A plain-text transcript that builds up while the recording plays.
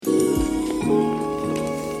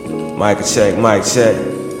Mic check.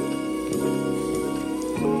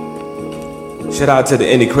 Shout out to the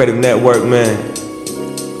Indie Creative Network, man.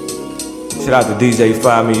 Shout out to DJ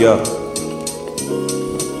Fire Me Up.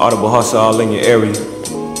 Audible Hustle all in your area.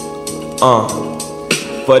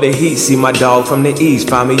 For the heat, see my dog from the east,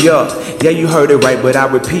 fire me up. Yeah, you heard it right, but I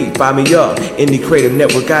repeat, fire me up. Indie Creative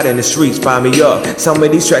Network out in the streets, fire me up. Some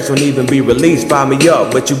of these tracks won't even be released, fire me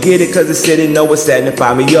up. But you get it cause the city know what's happening,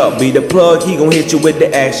 fire me up. Be the plug, he gon' hit you with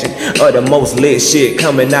the action of the most lit shit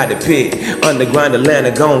coming out the pit. Underground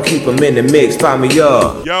Atlanta, gon' keep them in the mix, fire me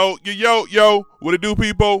up. Yo, what it do,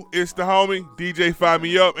 people? It's the homie, DJ Fire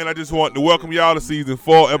Me Up, and I just want to welcome y'all to Season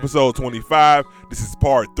 4, Episode 25. This is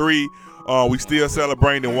Part 3. We still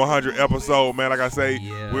celebrating the 100 episode, man. Like I say,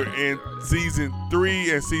 we're in Season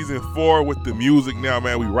 3 and Season 4 with the music now,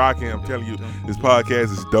 man. We rocking. I'm telling you, this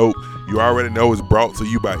podcast is dope. You already know it's brought to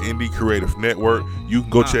you by Indie Creative Network. You can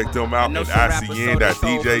go check them out at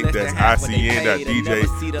ICN.DJ. That's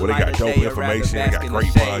ICN.DJ, where they got dope information. They got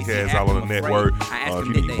great podcasts all on the network. If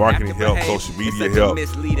you need marketing help, social media help,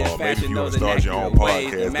 maybe if you want to start your own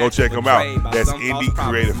podcast, go check them out. That's Indie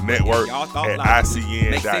Creative Network at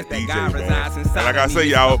ICN.DJ, man. And like I say,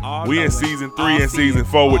 y'all, we in Season 3 and Season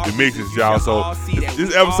 4 with the mixes, y'all. So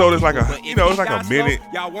this episode is like a, it's like a minute,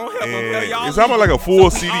 and it's almost like a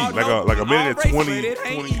full CD, like a minute and 20 minutes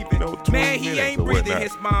or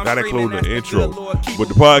whatnot, not including the intro. But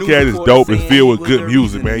the podcast is dope and filled with good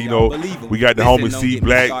music, man. You know, we got the homie C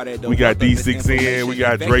Black, we got D6N, we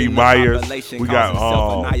got Dre Myers, we got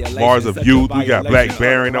Mars of Youth, we got Black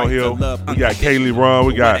Baron on here, we got Kaylee Run,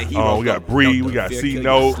 we got Bree, we got C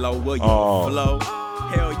Note,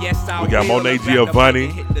 we got Monet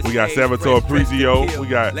Giovanni, we got Salvatore Prigio, we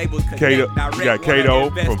got Kato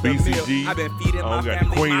from BCG, we got the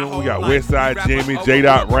Queen, we got Westside Jimmy, J.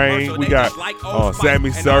 Rain, we got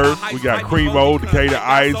Sammy Surf, we got Cremo, Decatur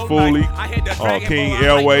Ice, Foley, King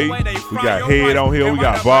Elway, we got Head on here, we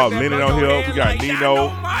got Bob Lennon on here, we got Nino,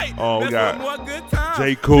 we got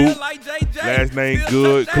J. Coop, last name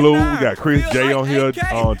Good, Clue, we got Chris J on here,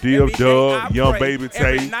 Div Dub, Young Baby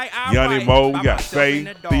Tay, Yanni Mo, we got Faye,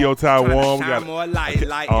 Theo Taiwan, we got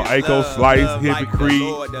Aiko Slice, Hippie Creed,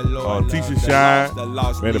 Tisha Shine.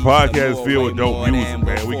 Man, the podcast is filled with dope music,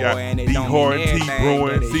 man. We got D Horn, T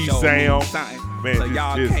Bruin, C Sam. Man,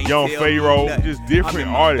 just Young Pharaoh, just different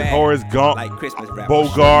artists. Horace Gump,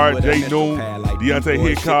 Bogart, J. Noon, Deontay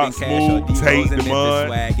Hickok, Smooth, Tate,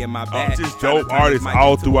 Demond. Just dope artists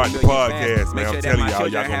all throughout the podcast, man. I'm telling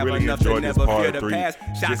y'all can really enjoy this part 3. I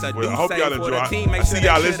hope y'all enjoy. I see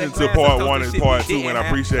y'all listening to part 1 and part 2, and I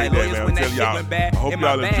appreciate that, man. I'm telling y'all, I hope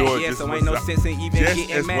y'all enjoy it just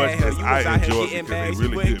as much as I enjoy it, because they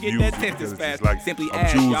really good music. Because it's just like I'm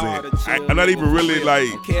choosing. I'm not even really like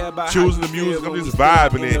choosing the music. I'm just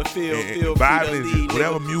vibing it, and vibing it.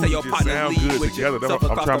 Whatever music just sounds good together.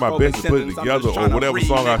 I'm trying my best to put it together, or whatever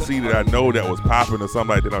song I see that I know that was popping or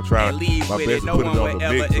something like that. I'm trying my best to put it on the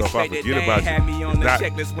mix. So if I forget about you, it's not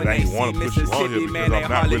that I ain't want to push you on here, because I'm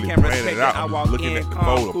not really planning it out. I'm just looking at the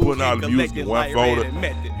folder, putting all the music in one folder,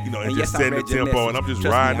 and just setting the tempo, and I'm just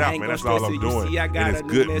riding out, man. That's all I'm doing, and it's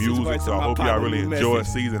good music. So I hope y'all really enjoy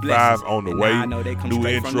Season 5 on the way. New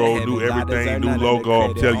intro, new everything, new logo.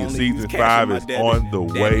 I'm telling you, Season 5 is on the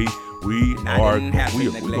way. We're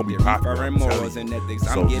gonna be popular, I'm telling you.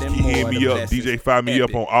 So just keep hitting me up, DJ Fire Me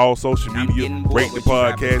Up on all social media. Rate the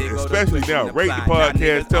podcast, and especially now, rate the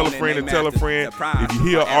podcast. Tell a friend and tell a friend. If you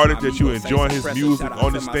hear an artist that you enjoying his music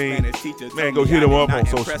on this thing, man, go hit him up on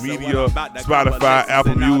social media, Spotify,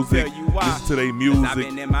 Apple Music. Listen to their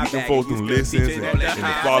music. Get them folks some listens and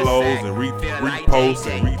the follows and reposts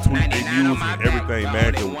and retweet their music and everything,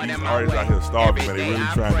 man. Because these artists out here starving, man. They really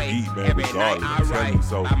trying to eat, man, regardless. I'm telling you.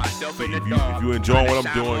 So if you enjoying what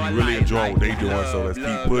I'm doing, you really enjoying what they doing, so let's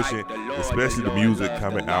keep pushing, especially the music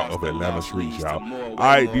coming out of Atlanta streets, y'all. All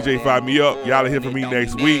right, DJ Fire Me Up. Y'all will hear from me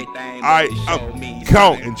next week. All right,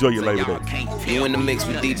 count. Enjoy your Labor Day. You in the mix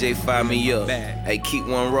with DJ Fire Me Up. Hey, keep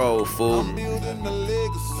one roll, fool. I'm building the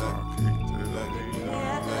legacy.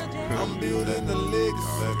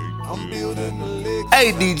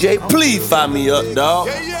 Hey, DJ, please fire me up, dog.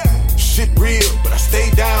 Shit real, but I stay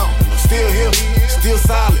down. I'm still here, still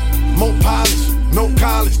solid. More polish, no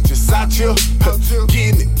college, just out here,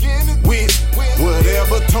 getting it, with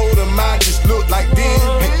whatever told them I just look like this.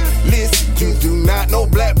 Hey, listen, you do not know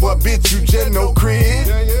black boy, bitch, you just know crib.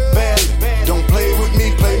 Bad, don't play with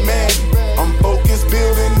me, play mad. I'm focused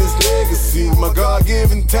building this legacy, my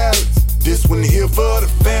God-given talents. This one here for the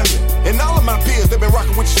family. And all of my peers, they've been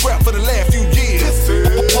rocking with the strap for the last few years.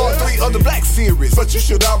 Part 3 of the Black Series, but you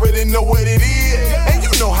should already know what it is. And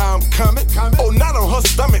you know how I'm coming. Oh, not on her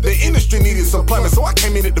stomach, the industry needed some plumbing, so I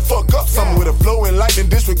came in it to fuck up something with a flow and lightning,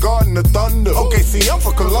 disregarding the thunder. Okay, see, I'm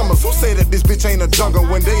from Columbus. Who say that this bitch ain't a jungle?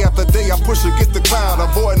 When day after day I push against the cloud,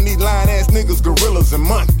 avoiding these lying-ass niggas, gorillas, and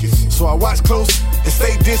monkeys. So I watch close and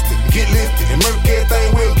stay distant, get lifted, and murk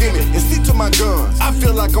everything we'll give it. And stick to my guns. I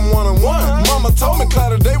feel like I'm one-on-one. Mama told me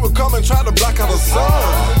Cloudy Day would come and try to block out the sun.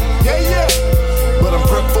 Yeah, yeah. But I'm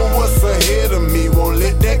prepped for what's ahead of me. Won't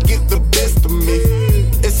let that get the best of me.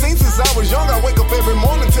 It seems since I was young, I wake up every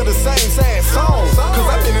morning to the same sad song. Cause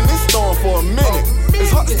I've been in this storm for a minute.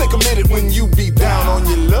 It's hard to take a minute when you be down on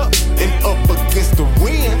your luck and up against the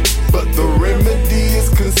wind. But the remedy is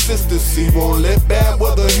consistency. Won't let bad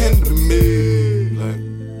weather hinder me.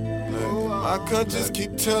 My conscience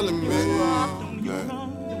keep telling me.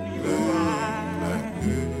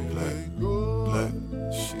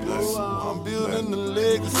 I'm building the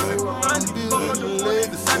legacy. I'm building the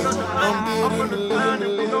legacy. I'm building the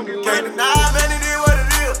legacy. Can't deny, man, it is what it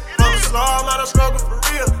is. From the slum, I done struggle for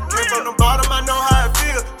real. Came from the bottom, I know how it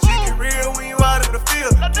feel. She get real when you out in the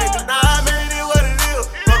field. Can't deny, man, it is what it is.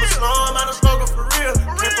 From the slum, I done struggle for real.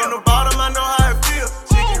 Came from the bottom, I know how it feel.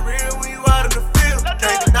 She get real when you out in the field.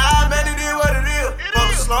 Can't deny, man, it is what it is. From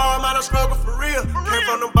the slum, I done struggle for real. Came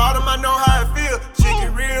from the bottom, I know how it feel. She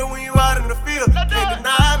get real when you out in the field. Can't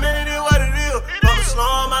deny, man, it is what it is. From the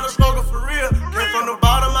slum, I done struggle for real. Came from the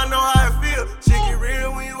bottom, I know how it feel. She get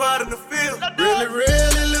real when you out in the field. Really,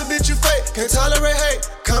 really, little bit you fake. Can't tolerate hate.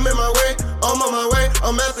 Coming my way, I'm on my way.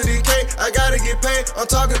 I'm after DK. I gotta get paid. I'm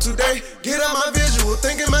talking today. Get out my visual.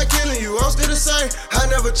 Thinking about killing you. I'm still the same. I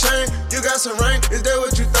never change. You got some rain. Is that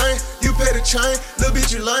what you think? You pay the chain. Little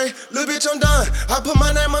bitch, you lame. Little bitch, I'm done. I put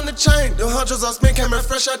my name on the chain. The hundreds I spent came in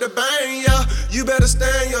fresh out the bang. Yeah, you better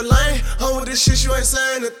stay in your lane. Home with this shit, you ain't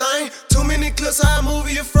saying a thing. Too many clips, how I move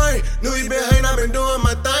in your frame. Knew you been hating, I been doing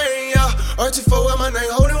my thing. Yeah, RT4 with my name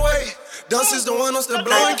holding weight. Dunce is the one I'm still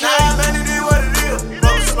blowing cane. Man, it is what it is.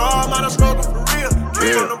 From the slum, I done struggle for real.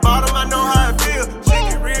 Came from the bottom, I know how it feel. She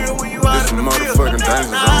get real when you out in the field. Motherfucking danger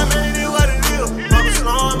zone. Man, it is what it is. From the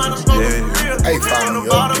slum, I done struggle for real. Hey, from the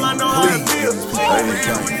bottom, I know how it feel.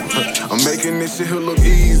 I'm making this shit here look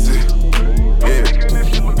easy. Yeah.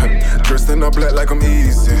 Dressed in all black like I'm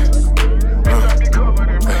easy.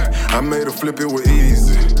 I made her flip it with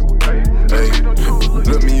easy. Hey,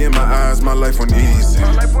 look me in my eyes, my life went easy.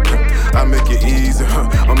 I make it easy.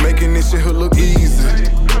 I'm making this shit here look easy.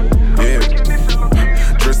 Yeah.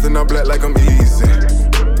 Dressed in all black like I'm easy.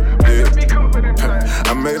 Yeah.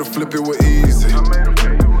 I made her flip it with easy.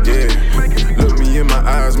 Yeah. Look me in my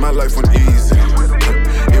eyes, my life went easy.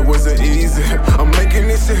 It wasn't easy. I'm making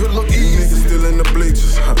this shit here look easy. Still in the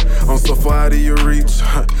bleachers. I'm so far out of your reach.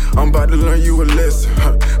 I'm about to learn you a lesson.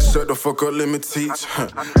 Shut the fuck up, let me teach.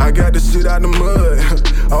 I got this shit out the mud.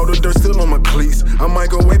 All the dirt still on my cleats. I might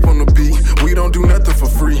go ape on the beat. We don't do nothing for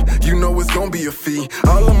free. You know it's gonna be a fee.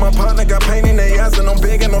 All of my partner got pain in their eyes and I'm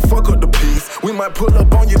begging them fuck up the piece. We might pull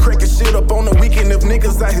up on you, cracking shit up on the weekend if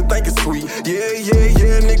niggas out here think it's sweet.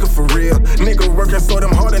 Yeah, nigga for real. Nigga working so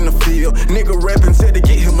damn hard in the field. Nigga rapping said to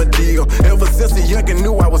get him a deal. Ever since a youngin'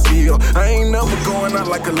 knew I was ill. I ain't never going out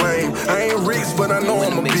like a lame. I ain't rich, but I know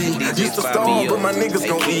I'ma be. Used to starve, but my niggas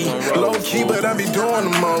gon' eat. Low key, but I be doing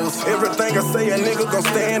the most. Everything I say, a nigga gon'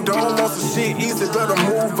 stand on. Want some shit easy, better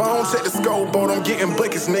move on. Check the scoreboard, I'm getting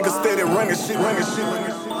buckets. Niggas steady running shit.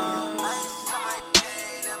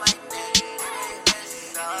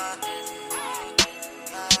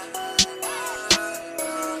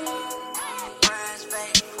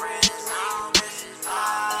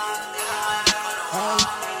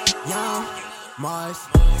 Mars.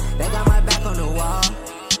 They got my back on the wall.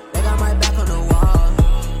 They got my back on the wall.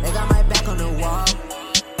 They got my back on the wall.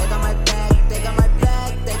 They got my back. They got my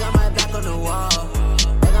back. They got my back on the wall.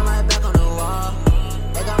 They got my back on the wall.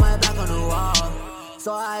 They got my back on the wall.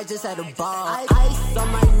 So I just had a ball. Ice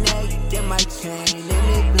on my neck and my chain and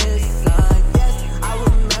it glisten. Yes, I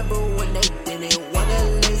remember when they didn't wanna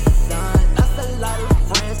listen. That's a lot of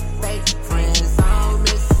friends, fake friends. I don't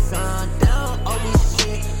miss some. They don't owe me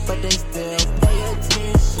shit, but they still pay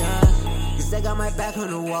attention. Cause they got my back on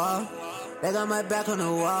the wall. They got my back on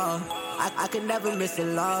the wall. I can never miss a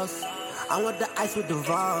loss. I want the ice with the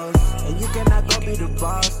balls. And you cannot go be the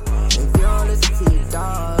boss if you don't listen to your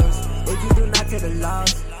dogs. If you do not take the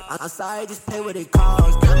loss, I'm sorry, just pay what it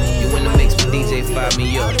costs. You in the mix with DJ Fire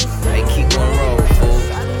Me Up. Hey, keep one roll, fool.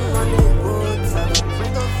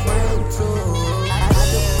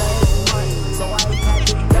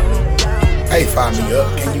 Hey, Fire Me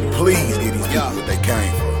Up, can you please get these people what they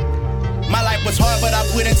came for? My life was hard, but I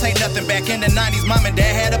wouldn't take nothing back. In the 90s, mom and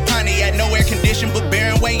dad had a Pontiac, no air conditioned, but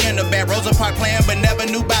bearing way in the back. Rosa Park playing, but never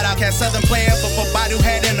knew about Outkast. Southern player, but for Badu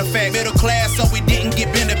had an effect. Middle class, so we didn't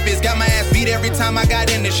get benefits. time I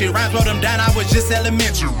got in this shit. Rhymes wrote them down, I was just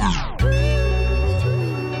elementary.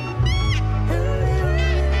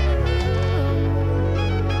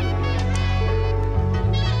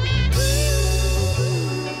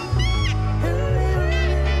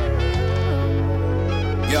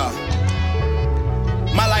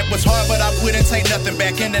 My life was hard, but I wouldn't take nothing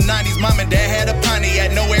back. In the 90s, mom and dad had a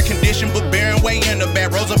Pontiac, no air condition, but bearing way in the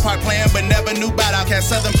back. Rosa Park playing, but never knew about Outcast.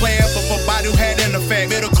 Southern player, but for Badu had an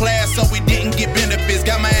effect. Middle class, so we didn't get benefits.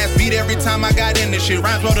 Got my ass beat every time I got in this shit.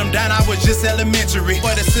 Rhymes wrote them down, I was just elementary.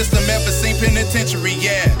 For the system, ever seen penitentiary,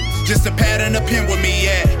 yeah. Just a pad and a pen with me,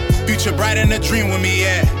 yeah. Future bright and a dream with me,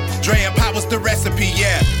 yeah. Dre and Pop was the recipe,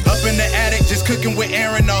 yeah. Up in the attic, just cooking with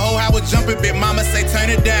Aaron. The whole house was jumping, big mama say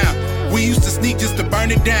turn it down. We used to sneak just to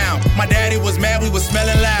burn it down. My daddy was mad, we was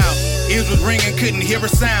smelling loud. Ears was ringing, couldn't hear a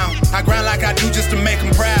sound. I grind like I do just to make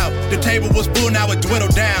him proud. The table was full, now it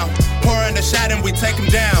dwindled down. Pouring the shot and we take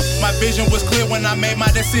him down. My vision was clear when I made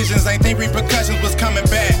my decisions. Ain't think repercussions was coming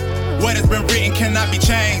back. What has been written cannot be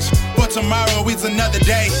changed. For tomorrow is another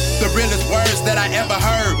day. The realest words that I ever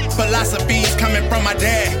heard. Philosophies coming from my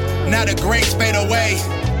dad. Now the greats fade away,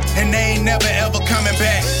 and they ain't never ever coming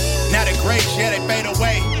back. Now the greats, yeah, they fade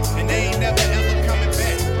away, and they ain't never ever coming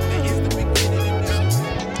back. They is the beginning and now.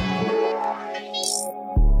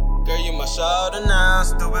 Girl, you my shoulder now.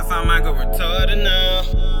 Stupid if I might go retarded now.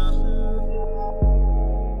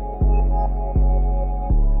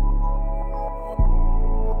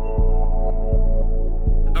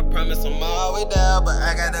 I promise I'm all the way down, but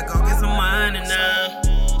I gotta go get some money now.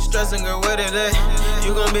 Stressing, girl, what it is?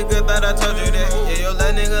 You gon' be good, thought I told you that. Yeah, yo,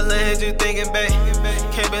 that nigga land you thinking, babe.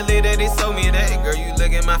 Can't believe that he sold me that. Girl, you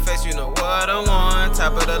look at my face, you know what I want.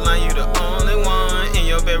 Top of the line, you the only one. In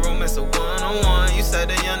your bedroom, it's a one-on-one. You said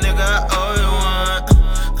that young nigga, I owe you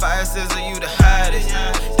one. Fire scissor, you the hottest.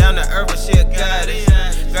 Down to earth, but she a goddess.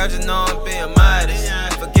 Girl, just know I'm being modest.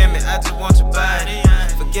 Forgive me, I just want your body.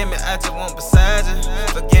 Forgive me, I just want beside you.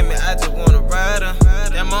 Forgive me, I just wanna ride her.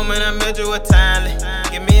 That moment I met you with timely.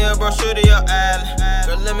 Give me a brochure to your island.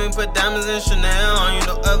 Girl, let me put diamonds and Chanel on you.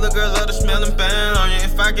 No other girl love to smell and bang on you.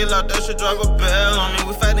 If I get locked up, she'll drop a bell on me.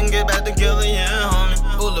 We fight and get back together, yeah, homie.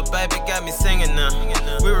 Ooh, little baby got me singing now.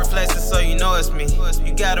 We reflexing so you know it's me.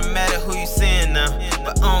 You gotta matter who you seeing now.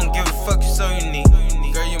 But I don't give a fuck, you so unique.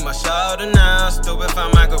 Girl, you my shoulder now. Stupid if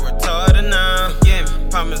I might go retarded now. Forgive me,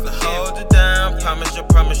 promise to hold you down. Promise you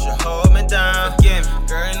hold me down. Forgive me,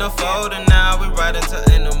 girl, ain't no folding now. We riding till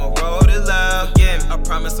ain't no more road is loud. Forgive me, I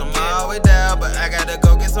promise I'm all the way down, but I gotta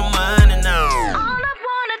go get some money now. All I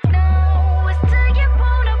wanna know is do you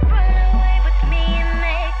wanna run away with me and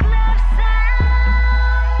make love sounds?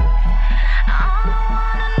 All I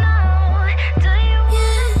wanna know, do you wanna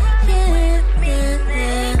run away with me and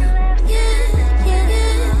make love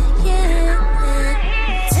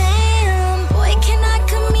sounds? Damn, boy, can I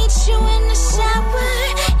come meet you in the shower?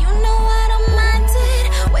 You know I don't mind it.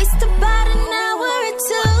 Waste about an hour or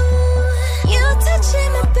two. You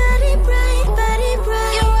touching my body right, body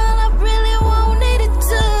right. You're all I really wanted to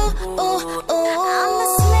do. Ooh, ooh. I'm a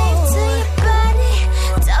slave to your body,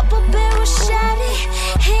 double barrel shotty.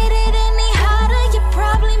 Hit it any harder, you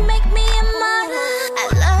probably make me a martyr. I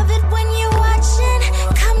love it when you're watching.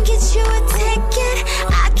 Come get you a ticket.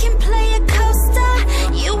 I can play a co-star.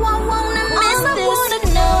 You won't wanna miss this. All I wanna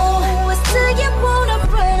know is do you wanna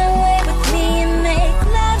run away with me and make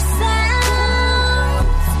love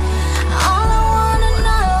sounds? All I wanna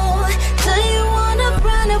know, do you wanna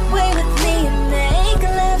run away with me and make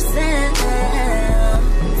love sounds?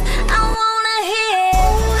 I wanna hear,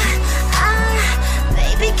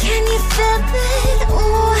 baby, can you feel it?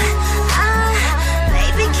 Ooh,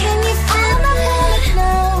 baby, can you feel it? All I wanna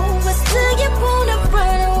know is do you wanna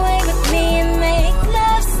run away with me and make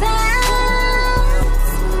love sounds?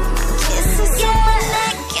 Kisses on my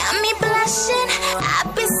neck got me blushing.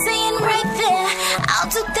 I've been saying right there, I'll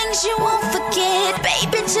do things you won't forget.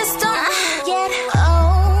 Baby, just don't forget.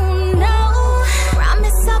 Oh no,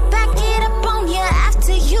 promise I'll back it up on you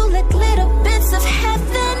after you lick little bits of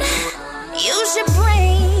heaven. Use your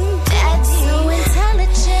brain, that's so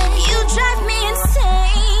intelligent. You drive me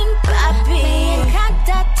insane, Bobby. Being cocked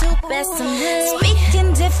up to best of me. Speaking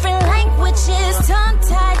different languages,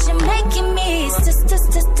 tongue-tied, you're making me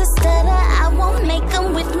stutter. I won't make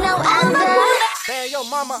them with no other. Man, yo,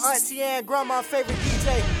 mama, auntie, and grandma favorite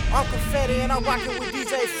DJ, Uncle Fetty, and I'm rocking with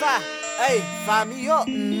DJ Fi. Hey, fire me up.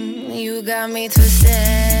 You got me twisted.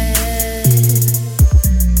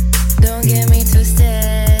 Don't get me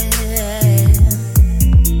twisted.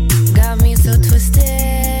 Got me so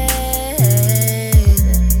twisted.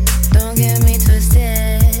 Don't get me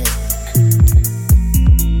twisted.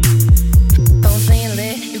 Phone saying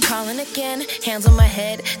lit, you calling calling again. Hands on my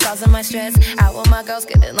head, causing my stress. Out with my girls,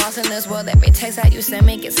 getting lost in this world. Every text that you send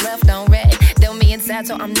me gets left on red. Don't be sad,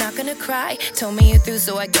 so I'm not gonna cry. Told me you're through,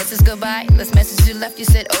 so I guess it's goodbye. This message you left, you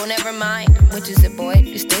said, oh, never mind. Which is it, boy?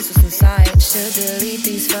 You stay what's inside. Should delete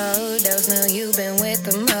these photos. Know you've been with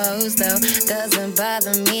them hoes, though. Doesn't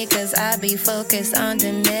bother me, cause I be focused on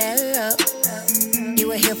dinero. You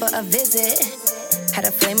were here for a visit. Had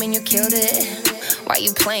a flame and you killed it. Why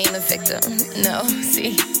you playing the victim? No,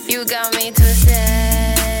 see, you got me twisted.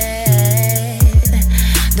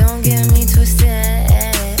 Don't get me twisted.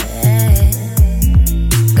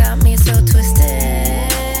 Got me so twisted.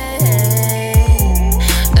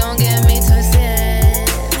 Don't get me twisted.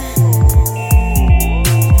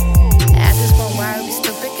 At this point, why are we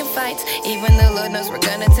still picking fights? Even the Lord knows we're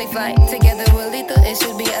gonna take flight. Together we're lethal, it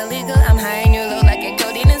should be illegal. I'm high and you're low like a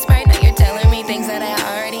codeine and Sprite. Now you're telling me things that I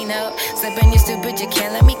already know. Slipping, you're stupid, you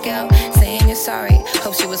can't let me go. Saying you're sorry,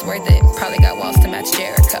 hope she was worth it. Probably got walls to match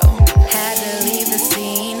Jericho. Had to leave the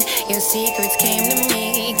scene, your secrets came to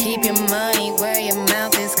me. Keep your money where your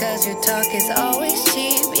mouth is, cause your talk is always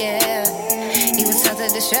cheap, yeah. You was such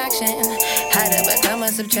a distraction, had to become a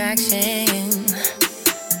subtraction.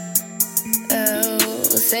 Oh,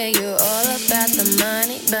 say you're all about the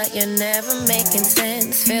money, but you're never making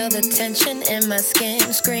sense. Feel the tension in my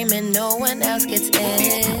skin, screaming no one else gets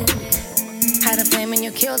in. Had a flame and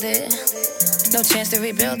you killed it. No chance to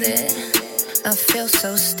rebuild it. I feel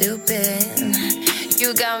so stupid.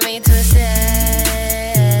 You got me twisted.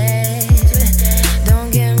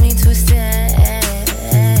 Don't get me twisted.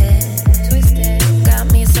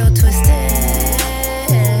 Got me so twisted.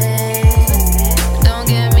 Don't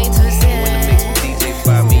get me twisted. When the mix with DJ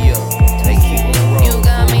fire me up. They keep on rolling. You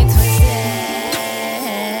got me twisted.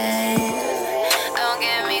 Don't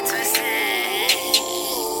get me twisted.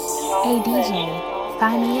 Hey DJ,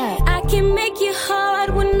 fire me up. I can make you hard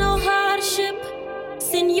with no hardship.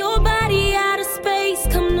 Send your body out of space,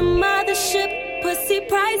 come to mothership. Pussy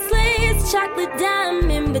priceless, chocolate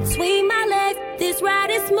diamond between my legs. This ride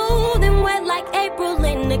is smooth and wet like April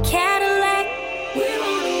in the Cadillac. We're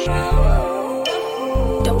on the road.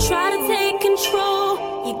 Don't try to take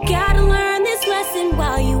control. You gotta learn this lesson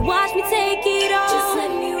while you watch me take it all. Just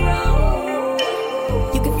let me roll.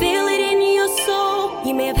 You can feel it in your soul.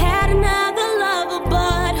 You may have had another lover,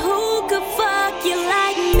 but who could fuck you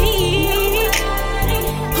like me?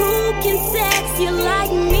 Who can sex you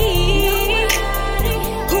like me?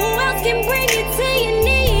 Who else can bring you to your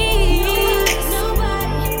knees?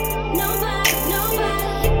 Nobody, nobody,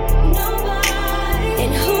 nobody, nobody.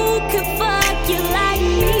 And who could fuck you like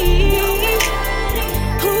me?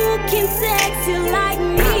 Who can sex you like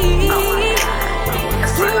me?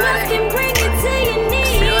 Who else can bring you to your knees?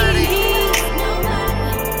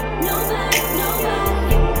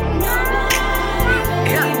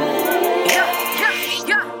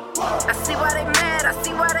 I see why they mad, I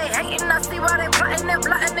see why they hating, I see why they plotting and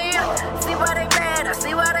plotting it. See why they mad, I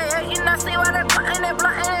see why they hating, I see why they plotting and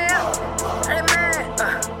plotting it. They mad,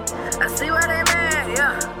 I see why they mad,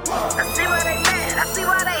 yeah. I see why they mad, I see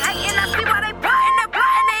why they hating, I see why they plotting and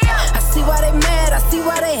plotting it. I see why they mad, I see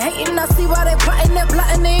why they hating, I see why they plotting and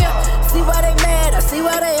plotting it. See why they mad, I see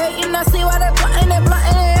why they hating, I see why they plotting and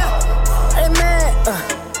plotting it. They mad,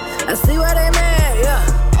 I see why they mad, yeah.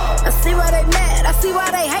 I see why they mad, I see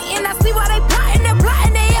why they hating, I see why they plotting and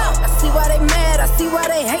plotting it. I see why they mad, I see why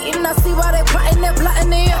they hating, I see why they plotting and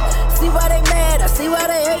plotting it. See why they mad, I see why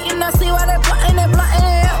they hating, I see why they plotting and plotting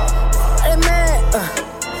it. They mad,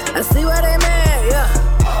 I see why they mad, yeah.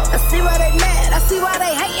 I see why they mad, I see why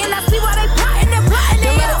they hating, I see why they plotting and plotting it.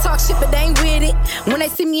 They wanna talk shit, but they ain't with it. When they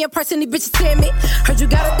see me in person, these bitches timid. Heard you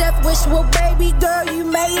got a death wish, well, baby girl, you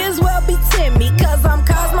may as well be timid. Cause I'm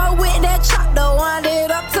Cosmo with that chop, though. Wind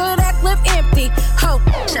it up to that clip empty. Ho,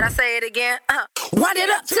 should I say it again? Wind it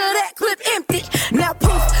up to that clip empty. Now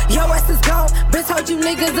poof, your ass is gone. Bitch told you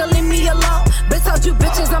niggas to leave me alone. Bitch told you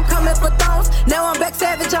bitches I'm coming for thrones. Now I'm back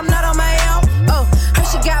savage, I'm not on my own. Oh, her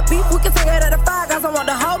she got beef, we can take it at a five. Guys, I want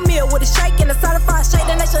the whole meal with a shake and a certified shake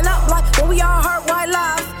the nation up like when we all heard white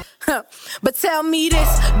lies. But tell me this,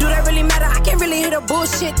 do that really matter? I can't really hear the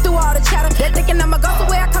bullshit through all the chatter. They're thinking I'ma go the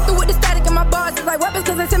way I come through with the static. And my bars is like weapons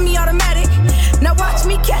cause they send me automatic. Now watch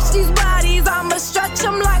me catch these bodies, I'ma stretch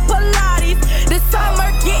them like Pilates. This summer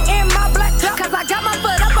get in my black top, cause I got my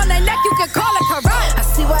foot up on their neck, you can call it karate. I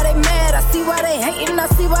see why they mad, I see why they hating, I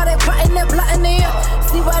see why they plotting and plotting it.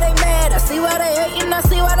 See why they mad, I see why they hating, I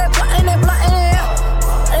see why they plotting and plotting it.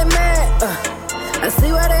 They mad, I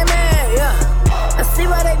see why they mad, yeah. I see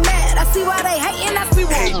why they mad, I see why they hating, I see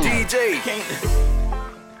why. Hey DJ, can't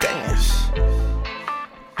dance.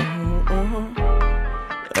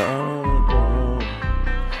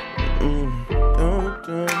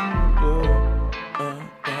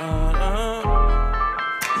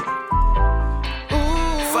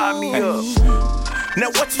 Now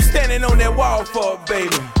what you standing on that wall for, baby?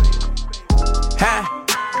 Huh?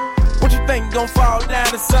 What you think gon' fall down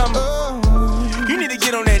to something? You need to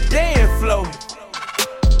get on that dance floor.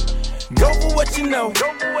 Go for what you know.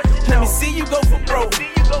 Let me see you go for broke.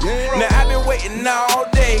 Now I've been waiting all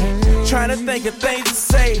day, trying to think of things to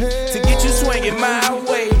say to get you swinging my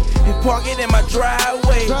way and park it in my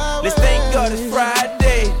driveway. Let's thank God it's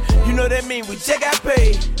Friday. You know that mean we just got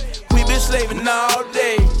paid. We been slaving all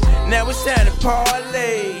day. Now it's time to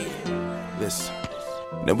parlay. Listen.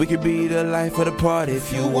 Now we could be the life of the party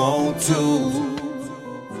if you want to,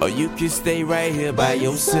 or you can stay right here by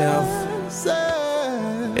yourself,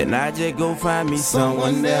 and I just go find me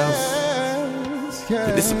someone else.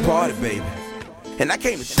 But this a party, baby, and I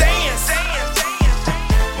came to dance.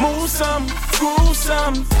 Move some, groove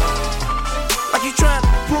some, like you trying to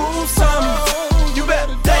prove something. You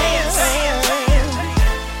better dance.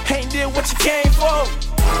 Ain't did what you came for.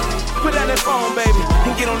 Put down that phone, baby,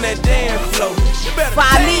 and get on that dance floor. You better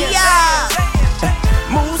dance.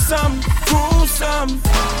 Move some, groove some,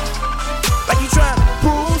 like you trying to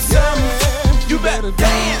prove something. You better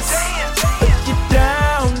dance. Get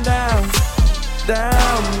down, down,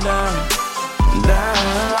 down, down,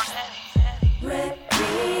 down. Recreation.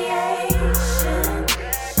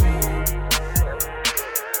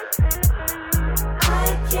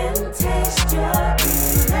 I can taste your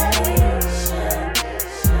elation.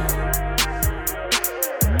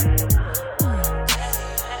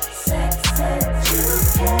 Sex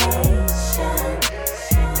education.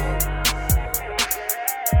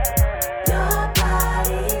 Your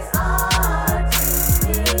body's art to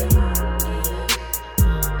me.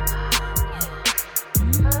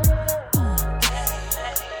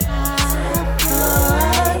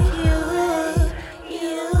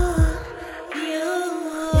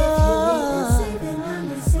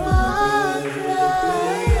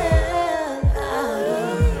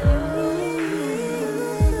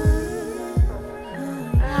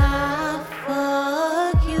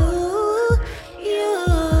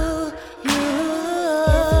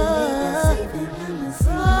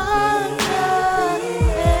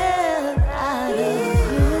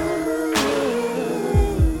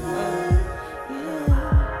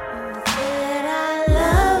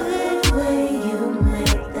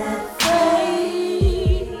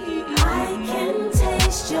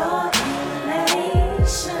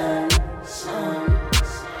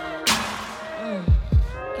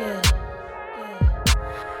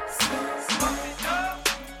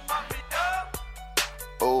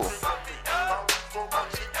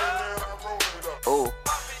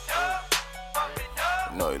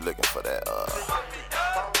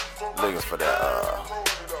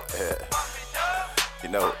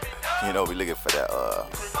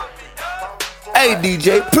 Hey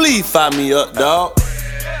DJ, please fire me up, dog.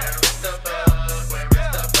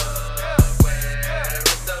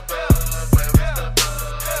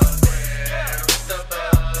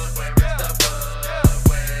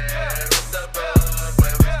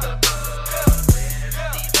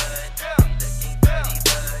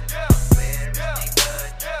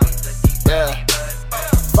 Yeah,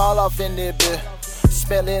 fall off in there, bitch.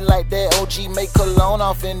 Smelling like that OG, make cologne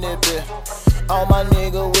off in there, bitch. All my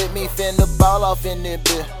nigga with me finna ball off in there,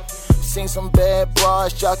 bitch. Seen some bad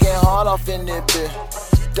bras jocking hard off in there,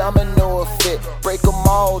 bitch. Domino effect, break them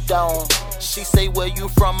all down. She say, where you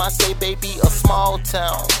from? I say, baby, a small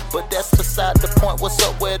town. But that's beside the point. What's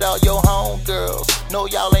up with all your homegirls? No,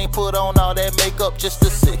 y'all ain't put on all that makeup just to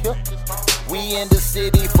sit here. We in the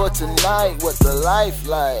city for tonight, what the life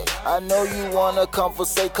like? I know you wanna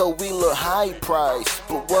conversate cause we look high price.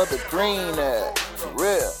 But where the green at? For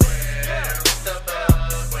real.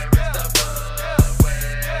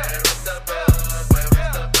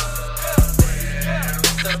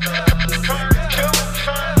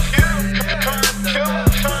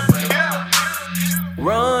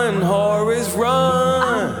 Run, Horace,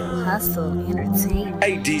 run. Hustle, entertainment.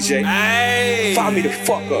 Hey, DJ. Hey. Fire me the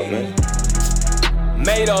fuck up, man.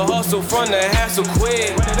 Made a hustle from the hassle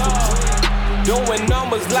quick. Doing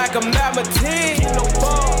numbers like a mathematician.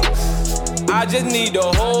 I just need the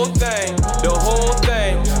whole thing,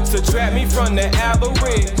 to trap me from the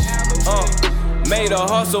average. Made a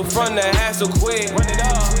hustle from the hassle quick.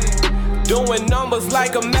 Doing numbers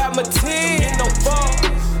like a mathematician.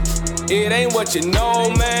 It ain't what you know,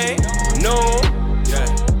 man. No.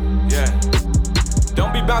 Yeah.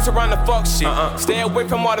 Don't be bouncing around the fuck shit. Stay away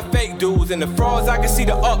from all the fake dudes and the frauds. I can see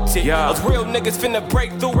the uptick. Those real niggas finna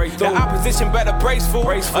break through. The opposition better brace fool.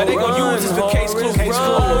 Or they gon' use this for case clue.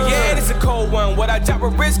 Oh yeah, this a cold one. What I drop a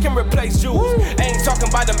wrist can replace jewels. Ain't talking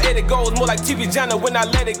about them edit goals, more like TV Jana when I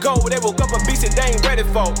let it go. They woke up a beast and they ain't ready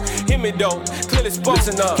for. Hear me though, clearly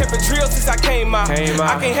spoken up. Kept it real since I came out.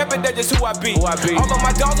 I can't help it, that's just who I be. All of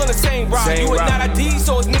my dogs on the same ride. You is not ID,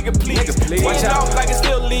 so it's nigga please. Watch out like it's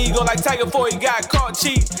still legal, like Tiger 4, he got caught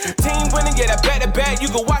cheap. Team winning, yeah, that back to back, you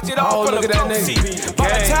can watch it all from the front seat.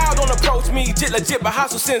 But a child don't approach me, jit legit, but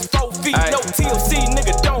hustle since 4 feet. No TLC,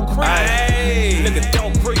 nigga don't creep. Nigga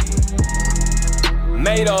don't creep.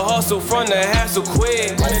 Made a hustle from the hassle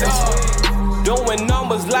quick. Doing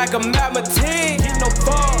numbers like a mathematician. Get no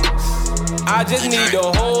bugs. I just need the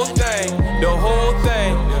whole thing.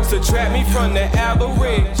 Subtract me from the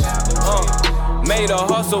average. Made a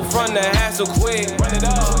hustle from the hassle quick.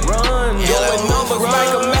 Run, doing numbers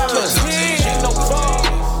like a mathematician. Get no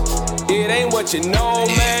bugs. It ain't what you know,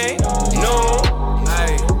 man. No.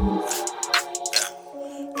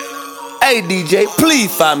 Hey DJ, please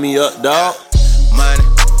fire me up, dog. Money,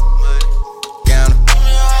 counter,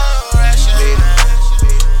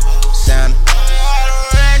 sound,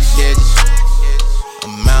 digits,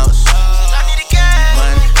 amounts.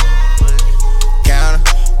 Money, counter,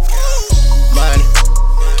 money,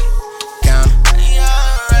 counter,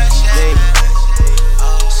 digits,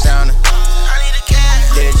 sound,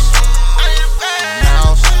 digits,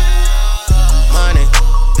 amounts. Money,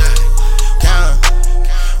 counter.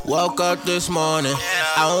 Woke up this morning,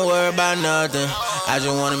 I don't worry about nothing. I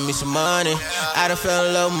just wanted me some money. I done fell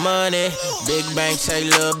in love with money. Big bank take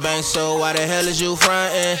little bank, so why the hell is you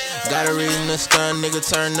frontin'? Got a reason to stun, nigga,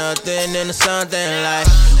 turn nothing into something like,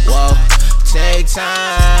 whoa, take time,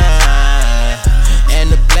 and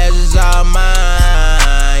the pleasure's all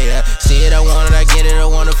mine, yeah. See it, I want it, I get it, I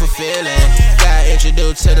want it for feeling. Got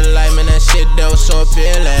introduced to the light, man, that shit that was so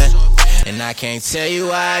appealing. And I can't tell you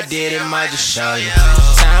why I did it, might just show you.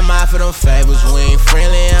 Time out for them favors, we ain't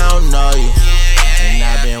friendly, I don't know you. And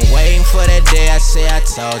I've been waiting for that day, I say I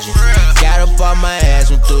told you. Got up on my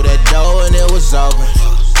ass, went through that door and it was open.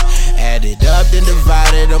 Added up, then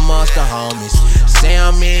divided amongst the homies. Say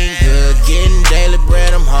I'm eating good, getting daily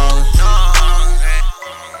bread, I'm hungry.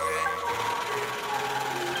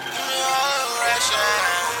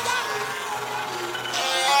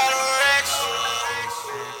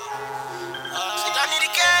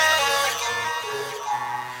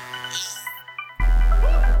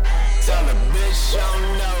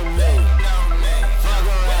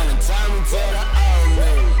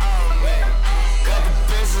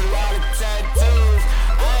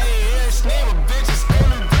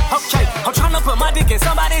 I'm tryna put my dick in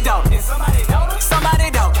somebody's daughter. Somebody's daughter.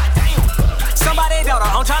 Somebody's daughter.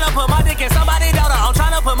 I'm tryna put my dick in somebody's daughter. I'm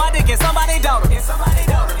tryna put my dick in somebody's daughter.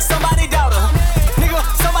 Somebody's daughter. Nigga,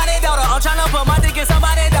 somebody's daughter. I'm tryna put my dick in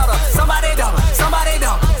somebody's daughter. Somebody's daughter. Somebody's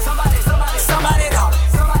daughter. Somebody's daughter.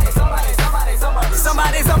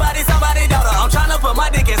 Somebody's daughter. I'm tryna put my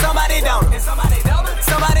dick in somebody's daughter.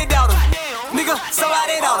 Somebody's daughter. Nigga,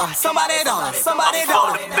 somebody's daughter. Somebody's daughter. Somebody's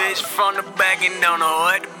daughter. The bitch from the back and don't know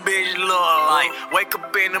what the bitch look like. Wake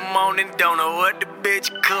up in the morning, don't know what the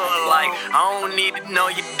bitch cook like. I don't need to know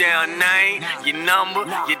your damn name, your number,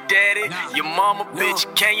 your daddy, your mama, bitch.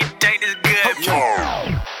 Can you take this good?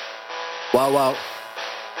 Wow.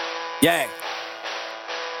 Yeah.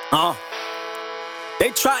 They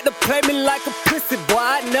tried to play me like a pussy, boy,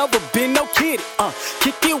 I never been no kitty.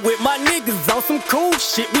 Kick it with my niggas on some cool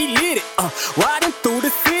shit, we lit it. Riding through the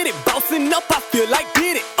city, bossing up, I feel like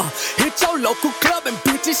did it. Hit your local club and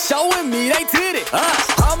bitches showing me they did it.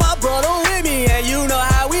 All my brother with me and you know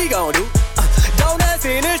how we gon' do. Donuts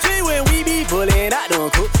in the street when we be pullin' out them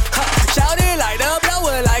cool. Shout it like the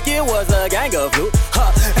blower like it was a gang of flu.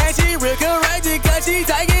 And she real courageous cause she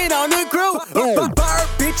taking on the crew. Bird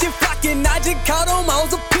bitch and flocking, I just caught them on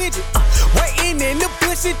some pigeon. Waiting in the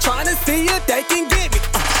bushes trying to see if they can get me.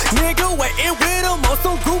 Nigga waiting with them on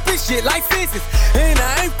some goofy shit like sisters. And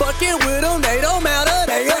I ain't fucking with them, they don't matter,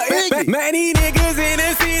 they are iggy. Man, these niggas in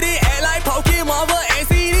the city act like Pokemon for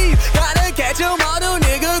NCD. Gotta catch them all, them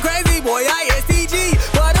niggas crazy, boy, I STG.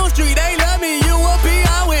 But on street, they love me, you a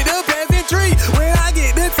peon with the peasantry. When I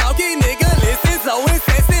get to talking, nigga, listen so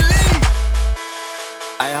incessantly.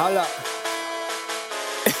 Hey, hold up.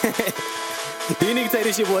 These niggas take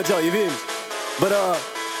this shit for a joke, you feel me? But,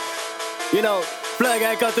 you know, Plug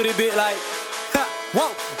ain't come through this bit like, ha,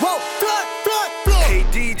 whoa, Plug. Hey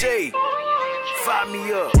DJ, fire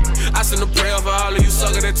me up. I send a prayer for all of you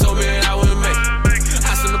suckers that told me that I wouldn't make it.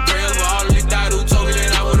 I send a prayer for all of you died who told me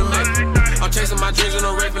that I wouldn't make it. I'm chasing my dreams and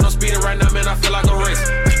no rape and I'm speeding right now, man, I feel like a race.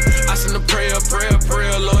 I send a prayer,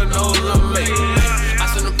 Lord knows I'm make it. I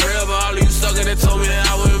send a prayer for all of you suckers that told me that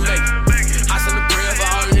I wouldn't make it. I send a prayer for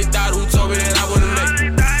all of you died who told me that I wouldn't make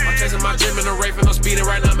it. I'm chasing my dream and no rape and speeding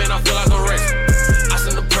right now, man, I feel like I'm racing. I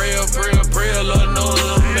send a prayer, Lord knows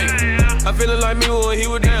I'm making. I feelin' like me when he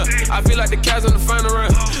was down. I feel like the cats in the final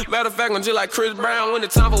round. Matter of fact, I'm just like Chris Brown. When the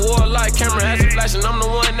time for war, like camera has you flashing, I'm the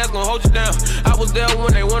one that's gonna hold you down. I was there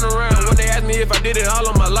when they went around. When they asked me if I did it all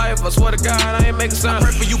of my life, I swear to God, I ain't making sound.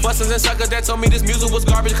 I pray for you busters and suckers that told me this music was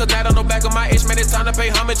garbage. Cause now on the back of my itch, man, it's time to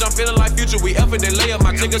pay homage. I'm feeling like Future. We up and they lay up.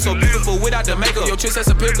 My ticket so beautiful without the makeup. Your chick has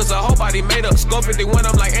a pill cause her whole body made up. Scope 51,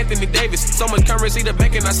 I'm like Anthony Davis. So much currency, the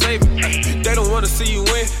bank and I save it. They don't wanna see you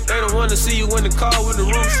win. They don't wanna see you in the car with the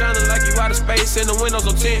roof shining like you out of space and the windows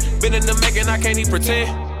on 10. Been in the making, I can't even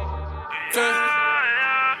pretend.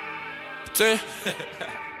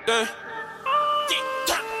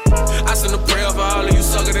 I send a prayer for all of you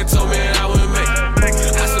suckers that told me that I wouldn't make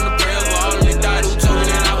it. I send a prayer for all of you died who told me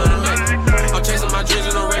that I wouldn't make it. I'm chasing my dreams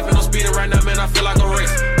and I'm rapping, I'm speeding right now, man, I feel like I'm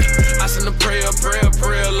racing. I send a prayer,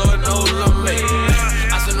 Lord knows I'm making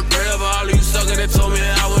it. I send a prayer for all of you suckers that told me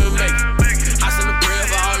that I wouldn't make it. I send a prayer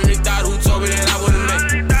for all of you died who told me that I wouldn't make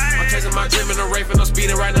it. I'm chasing my dream and I'm rapping, I'm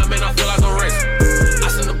speeding right now, man, I feel like I'm racing. I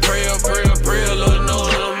send a prayer, Lord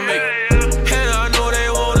knows I'm making it. And I know they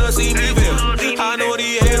wanna see me fail. I know the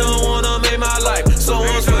haters wanna make my life so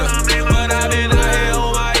unfair. But I've been out here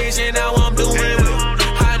on my age and now I'm doing well.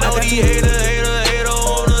 I know the haters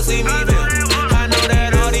wanna see me fail. I know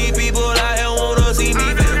that all these people out here wanna see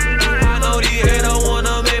me fail. I know the haters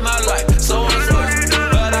wanna make my life so unfair.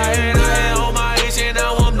 But I ain't out here on my age and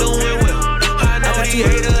now I'm doing well. I know the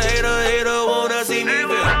haters wanna see me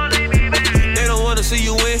fail. They don't wanna see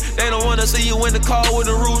you win. They don't wanna see you in the car with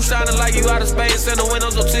the roof shining like you out of space and the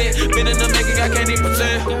windows on 10. Been in the making, I can't even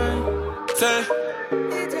pretend.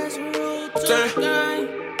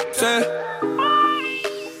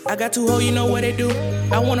 I got two hoes, you know what they do.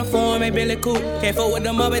 I wanna form a Billy Cool. Can't fuck with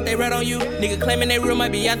them up if they rat on you. Nigga claiming they real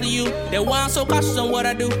might be after you. That why I'm so cautious on what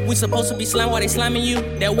I do. We supposed to be slime while they sliming you.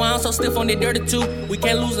 That why I'm so stiff on that dirty too. We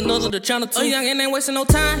can't lose another to channel 2. Oh, young and ain't wasting no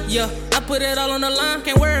time, yeah. I put it all on the line.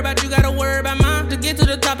 Can't worry about you, gotta worry about mine. To get to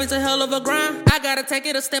the top, it's a hell of a grind. I gotta take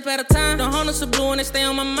it a step at a time. The harness are blue and they stay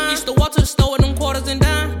on my mind. Used to walk to the store with them quarters and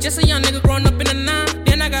dimes. Just a young nigga growing up in the 9.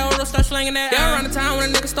 Then I got older, start slanging that. Down around the time when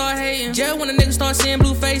a nigga start hating. Jail when a nigga start seeing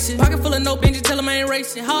blue faces. Pocket full of no Benji, tell him I ain't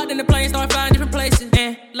racing. Hard in the plane, start flying different places.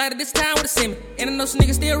 And light at this time with a semi. And I know some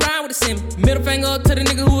niggas still ride with a semi. Middle finger up to the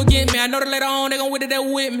nigga who will get me. I know that later on they gon' with it there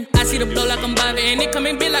with me. I see the blow like I'm Bobby, and it come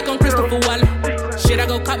in big like I'm Christopher Waller. Shit, I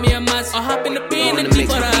go cop me a Mazda. Or hop in the bin and the Jeep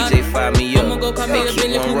for the I'ma go cop me a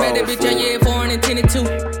Bentley Coupe. Ride that bitch out, yeah, foreign and tinted too.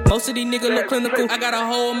 Most of these niggas look clinical. I got a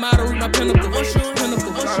whole model with my pinnacle.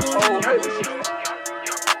 Pinnacle.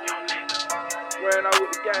 Ran out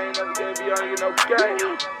with the gang, never gave me young niggas no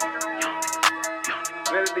game.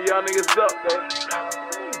 Let the young niggas up, though.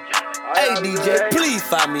 Hey DJ, please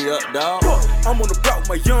fire me up, dawg. I'm on the block with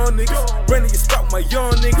my young niggas. Renting your spot with my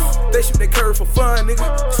young niggas. They shoot that curve for fun, nigga.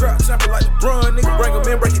 Trap jumping like LeBron, nigga. Bring them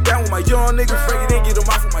in, break it down with my young niggas. Break it in, get them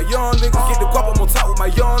off with my young niggas. Get the guap, I'm on top with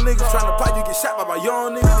my young niggas. Tryna pop, you get shot by my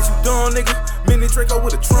young niggas. Is you done, nigga? Mini Draco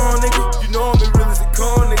with a Tron, nigga. You know I'm as real as it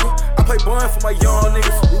come, nigga. I play bun for my young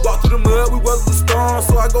niggas. We walk through the mud, we weather the storm,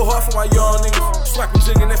 so I go hard for my young niggas. Swipe and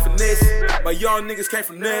jigging and finesse. My young niggas came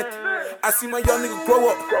from nothing. I see my young nigga grow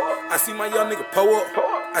up. I see my young nigga pull up.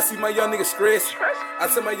 I see my young nigga stress. I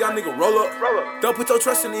tell my young nigga roll up. Don't put your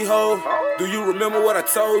trust in these hoes. Do you remember what I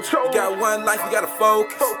told you? You got one life, you gotta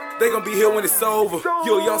focus. They gon' be here when it's over.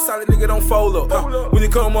 You a young solid nigga, don't fold up. When you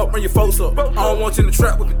come up, bring your folks up. I don't want you in the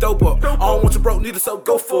trap with the dope up. I don't want you broke neither, so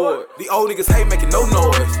go for it. The old niggas hate making no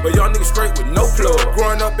noise, but y'all niggas straight with no plug.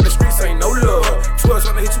 Growing up in the streets ain't no love. 12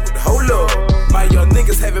 tryna hit you with the whole love. My young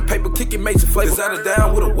niggas having paper kicking major flavors out of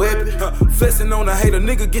down with a weapon. Flexing on a hater,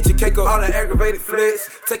 nigga, get your cake up. All that aggravated flex.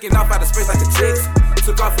 Taking off out of space like a chicks.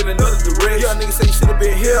 Took off in another direction. Young niggas say you should've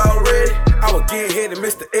been here already. I would get ahead and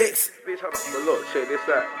Mr. X. Bitch, hold on. But look, check this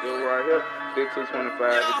out. This right here, big 225,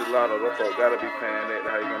 it's a lot of them folks gotta be paying that.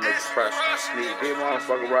 How you gonna make the price? Need this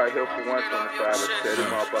motherfucker right here for 125. Let's set him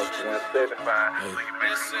motherfucker for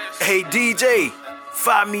 175. Hey DJ,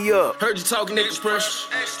 fire me up. Heard you talking niggas pressure.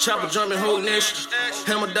 Chopper jumping, whole nation.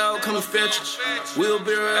 Hammer dog coming fetch.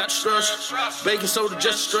 Wheelbarrow out the structure. Baking soda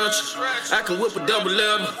just a structure. I can whip a double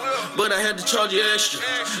level, but I had to charge you extra.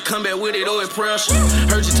 Come back with it, oh, it pressure.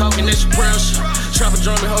 Heard you talking extra pressure. Chopper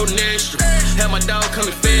drumming, holding extra. Have my dog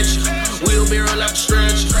coming fetch. Wheelbarrow out the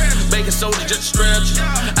stretcher. Baking soda just a stretcher.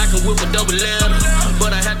 I can whip a double level,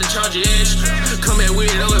 but I had to charge you extra. Come back with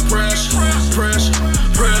it, oh, it pressure. Pressure.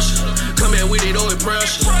 Come back with it, oh, it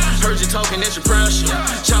pressure. Heard you talking extra pressure.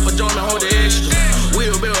 Chopper drumming, hold the extra.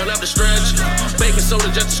 Wheelbarrow out the stretcher. Baking soda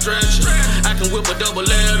just a stretcher. I can whip a double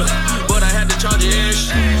letter, but I had to charge you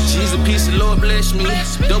extra. She's a piece of Lord bless me.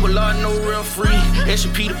 Double R, no real free.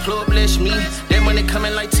 S&P the plug, bless me. That money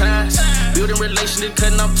coming like ties. Building relationship,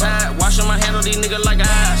 cutting off ties. Washing my hand on these niggas like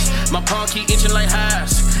eyes. My palm keep itching like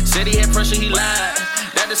highs. Said he had pressure, he lied.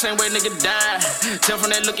 That the same way nigga died. Tell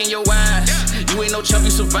from that look in your eyes. You ain't no chump,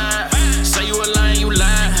 you survive. Say you a lion, you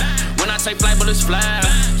lie. When I take flight, bullets fly.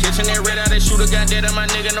 Catching that red eye, that shooter got dead at my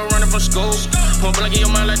nigga, no running from school. Pump blank in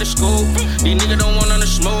your mind like the school. These niggas don't want none to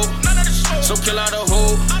smoke. So kill out the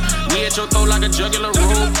hoe. We at your throat like a jugular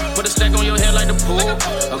rope. Put a stack on your head like the pool.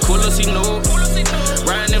 A cooler see no.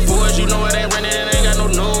 Riding in boys, you know it ain't running, it ain't got no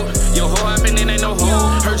note. Your hoe hopping in, ain't no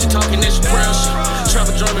hoe. Heard you talking this fresh.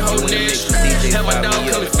 Travel drumming, whole niche. Have my dog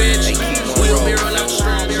come and fetch. We'll be on out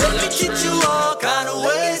strong. Let me teach you all kind of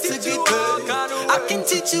ways to get good. I can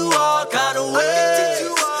teach you all kind of ways.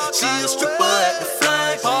 She a stripper at the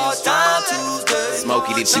Flying part-time Tuesday.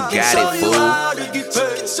 Smokey, that you got it, fool.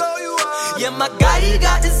 Yeah, my guy, he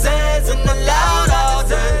got his hands in the loud all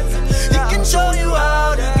day. He can show you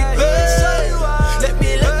how to get paid.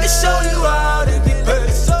 Let me show you how to get paid.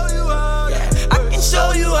 Yeah, I can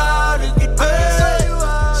show you how to get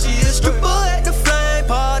paid. She a stripper at the Flame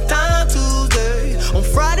part-time Tuesday. On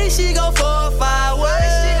Friday, she go 4 or 5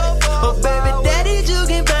 ways. Her baby daddy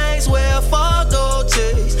jugging bangs, wear a Fargo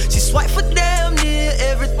chase. She swipe for damn near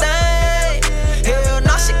everything. Hell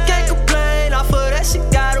no, she can't complain. Off of that, she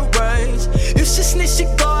got a range. If she snitch, she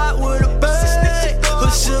go out with a bang. Her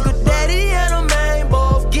sugar daddy and her main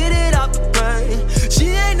both get it out the pain. She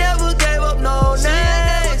ain't never gave up no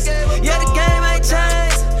names. Yeah, the game ain't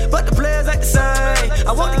changed, but the players ain't the same.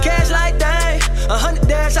 I want the cash like dang, 100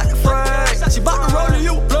 dash out the frame. She bout to roll and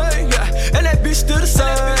you a play, yeah, and that bitch still the same.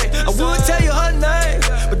 I would tell you her name,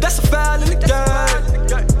 but that's a foul in the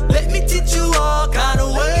game. Let me teach you all kind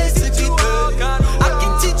of ways to get good. I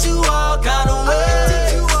can teach you all kind of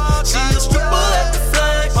ways. She a stripper at the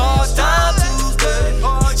Flame part-time Tuesday.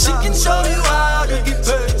 She can show you how to get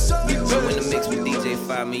paid. You in the mix with DJ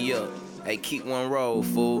Fire Me Up. Hey, keep one roll,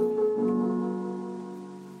 fool.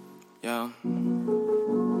 Yeah.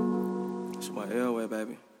 It's my Elway,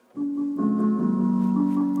 baby.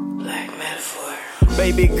 Black metaphor.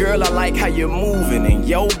 Baby girl, I like how you're moving and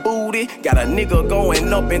your booty got a nigga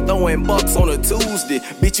going up and throwing bucks on a Tuesday.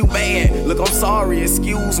 Bitch, you bad. Look, I'm sorry,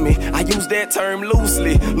 excuse me. I use that term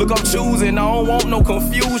loosely. Look, I'm choosing, I don't want no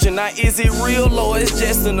confusion. Now, is it real or it's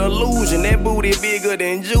just an illusion? That booty bigger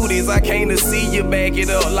than Judy's. I came to see you back it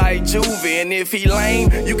up like Juvie. And if he lame,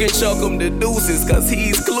 you can chuck him the deuces, cause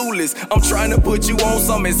he's clueless. I'm trying to put you on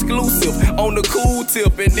some exclusive, on the cool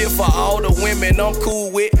tip. And if for all the women I'm cool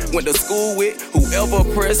with, went to school with, whoever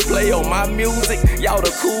press play on my music, y'all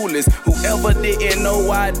the coolest. Whoever didn't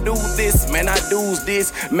know I do this, man, I do's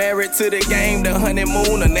this. Married to the game, the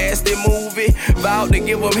honeymoon, a nasty movie. Vowed to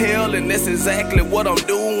give them hell, and that's exactly what I'm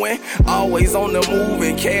doing. Always on the move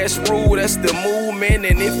and cash rule, that's the movement.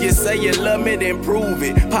 And if you say you love me, then prove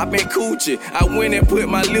it. Poppin' coochie, I went and put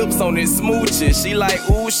my lips on it, smoochie. She like,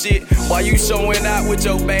 ooh shit, why you showing out with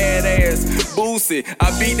your bad ass? Boosie,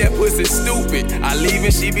 I beat that pussy stupid. I leave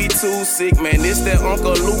and she be too sick, man, this that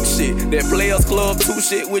Uncle Luke shit. That Players Club 2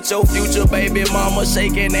 shit with your future baby mama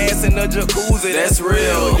shaking ass in the jacuzzi. That's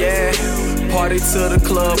real, yeah. Party till the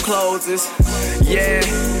club closes, yeah.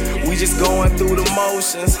 We just going through the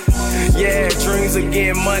motions, yeah. Dreams of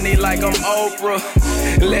getting money like I'm Oprah.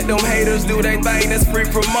 Let them haters do their thing, that's free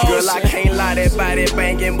promotion. Girl, I can't lie, that body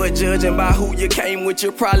banging, but judging by who you came with,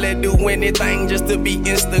 you probably do anything just to be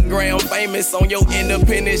Instagram famous on your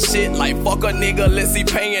independent shit. Like fuck a nigga, let's see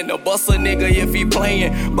paying. To bust a nigga if he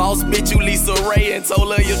playing. Boss bitch, you Lisa Ray, and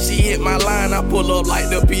told her if she hit my line, I pull up like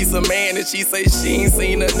the piece of man. And she say she ain't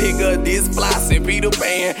seen a nigga this fly since Peter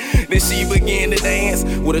Pan. Then she began to dance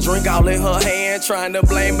with a drink all in her hand, trying to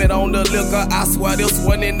blame it on the liquor. I swear this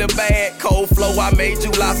one in the bag. Cold flow, I made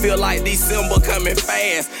July feel like December coming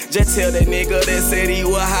fast. Just tell that nigga that said he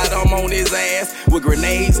was hot, I'm on his ass. With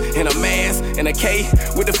grenades and a mask and a K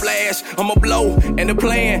with the flash. I'ma blow and the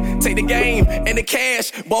plan, take the game and the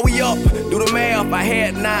cash. Boy, we up, do the math. I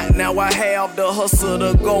had not, now I have the hustle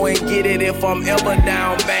to go and get it if I'm ever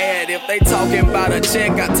down bad. If they talking about a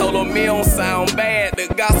check, I told them it don't sound bad.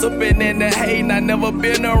 The gossiping and the hating, I never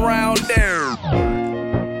been around there.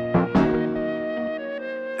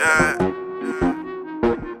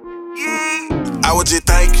 I was just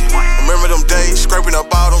thinking, remember them days, scraping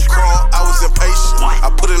up all them crawl. I was impatient,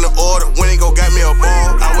 I put in the order, when it go got me a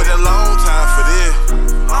ball. I waited a long time for this,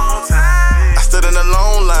 I stood in a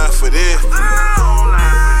long line for this.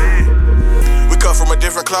 We cut from a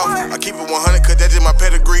different cloth, I keep it 100 cause that's just my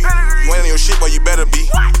pedigree. You ain't on your shit, but you better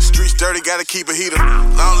be. Streets dirty, gotta keep a heater.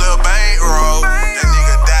 Long little bang roll, that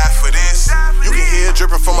nigga died for this. You can hear Fire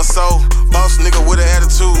dripping from my soul. Boss nigga with an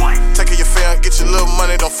attitude. Take care of your fam, get your little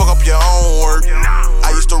money, don't fuck up your own work.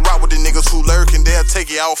 I used to rock with the niggas who lurk and they'll take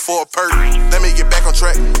you out for a perk. Let me get back on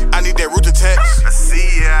track. I need that root to tax. I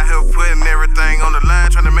see you out here putting everything on the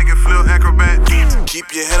line, trying to make it feel acrobat.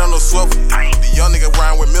 Keep your head on the swivel. The young nigga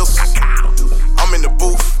rhyme with missiles. I'm in the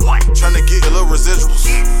booth, trying to get a little residuals.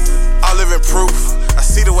 I live in proof. I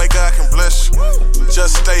see the way God can bless you.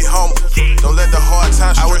 Just stay humble. Don't let the hard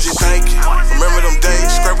times stress. I was just thinking. Remember them days,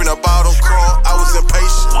 scraping up all them crawl. I was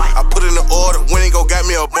impatient. I put in the order. When he go got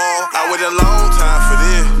me a ball. I waited a long time for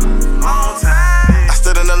this. I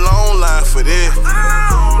stood in a long line for this.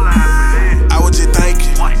 I was just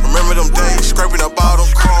thinking. Remember them days, scraping up all them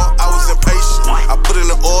crawl. I was impatient. I put in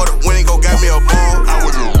the order. When he go got me a ball.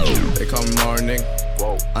 They call me Mar, nigga.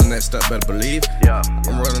 I'm next up, better believe.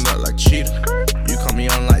 I'm running up like cheetah. You call me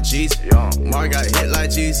on like Jeezy. Mar got hit like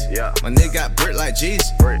Jeezy. My nigga got brick like Jeezy.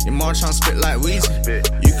 Your Mar tryna spit like Weezy.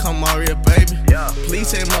 You call Mario, baby. Please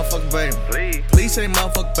say motherfucker, baby. Please say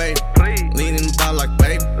motherfucker, baby. Lean in the bottle like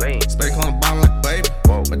baby. Spake on the bottom like baby.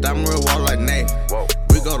 My diamond real water like Navy.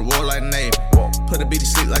 We go to war like Navy. Put a beat to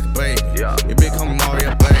sleep like a baby. Your bitch call me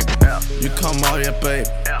Mario, baby. You call Mario, baby.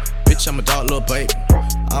 Bitch, I'm a dog, little baby.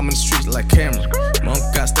 I'm in the streets like Cameron. Monk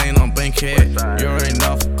got stain on Bankhead. You already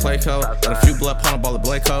know for Clayco. Got a few blood pound up all the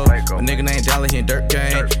Blako. My nigga named Dolly, he in Dirt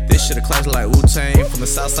Gang. This shit a class like Wu-Tang. From the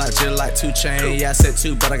south side, chill like 2 Chain. Yeah, I said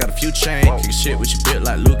 2, but I got a few chain. Kick shit with your bit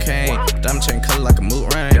like Luke Kane. Diamond chain color like a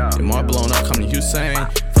mood ring. Your Mar blown up, coming to Hussein.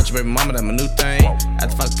 Front your baby mama, that my new thing.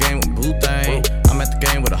 At the fuck game with blue thing. I'm at the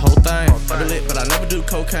game with the whole thing. I be lit, but I never do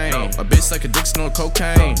cocaine. My bitch like a dick snort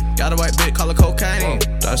cocaine. Got a white bitch, call her cocaine.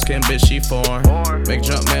 Dark skin bitch, she foreign. Make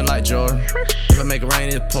jump man like Jordan. If I make it rain,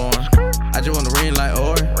 it's pouring. I just wanna ring like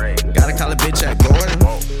Ori. Gotta call a bitch at Gordon.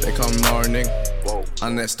 They call me Mar, nigga.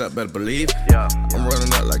 I'm next up, better believe. I'm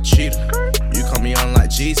running up like cheetah. You call me on like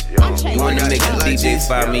Jeezy. You wanna make the DJ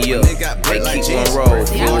fire me up. They keep on roll.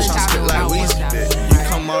 Floor tryna spit like Weezy. You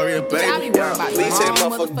call Mario, baby. Please say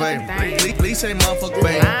motherfucker, baby. Please say motherfucker,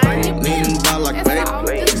 baby. Lean in the bottle like baby.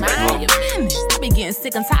 I be getting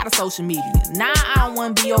sick and tired of social media. Nah, I don't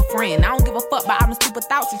wanna be your friend. I don't give a fuck about all them stupid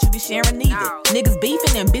thoughts that you be sharing neither. Niggas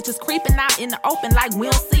beefing and bitches creeping out in the open like we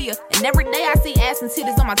don't see her. And every day I see ass and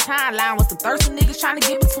titties on my timeline with some thirsty niggas trying to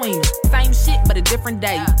get between us. Same shit, but a different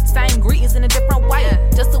day. Same greetings in a different way.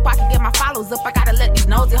 Just so I can get my followers up, I gotta let these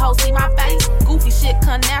nosy hoes see my face. Goofy shit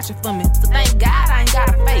come natural for me, so thank God I ain't got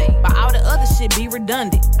a fake. But all the other shit be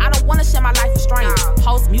redundant. I don't wanna share my life with strangers.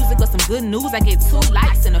 Post music or some good news, I get 2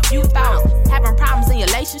 likes and a few thoughts. Having problems in your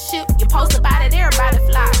relationship, you post about it, everybody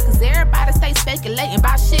fly. Cause everybody stay speculating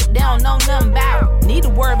about shit they don't know nothing about. Need to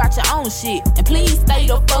worry about your own shit. And please stay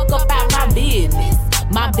the fuck up out my business.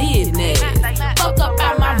 My business. Fuck up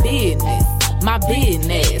out my business. My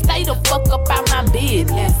business. Stay the fuck up out my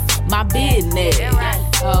business. My business.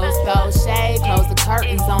 Close shade, close the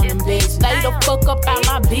curtains on them bitches. Stay the fuck up out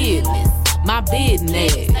my business. My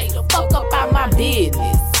business. Stay the fuck up out my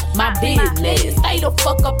business. My business. Stay the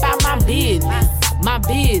fuck up out my business. My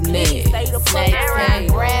business. Snakes and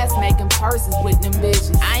grass making purses with them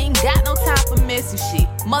bitches. I ain't got no time for messy shit.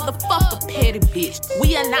 Motherfucker petty bitch.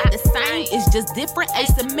 We are not the same, it's just different,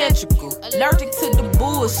 asymmetrical. Allergic to the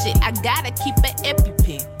bullshit, I gotta keep an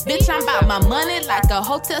EpiPen. Bitch, I'm about my money like a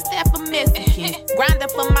hotel staff of Mexican. Grinding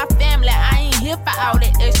for my family, I ain't here for all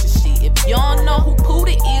that extra shit. If you don't know who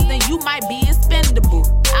Pootie is, then you might be expendable.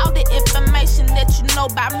 All the information that you know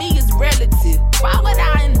about me is relative. Why would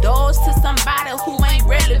I indulge to somebody who ain't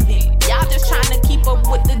relevant? Y'all just trying to keep up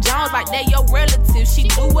with the Jones like they your relative. She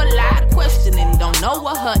do a lot of questioning, don't know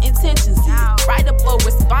what her intentions is. Write up a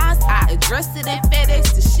response, I address it and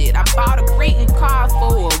FedEx the shit. I bought a greeting card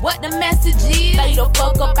for her. What the message is? Stay the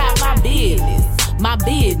fuck up out my business. My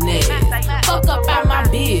business. Fuck up out my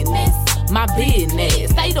business. My business.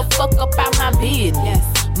 Stay the fuck up out my business.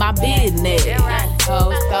 My business.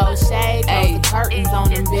 Close shade, close the curtains on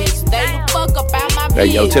them bitches. Stay the fuck up out my business. Hey,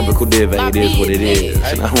 yo, typical div, it is what it is.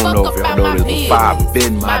 And I don't know if y'all know this, but 5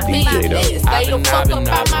 been my DJ though. Stay the fuck up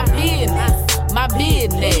out my business. My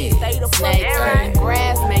business. Snakes and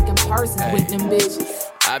grass making purses with them bitches.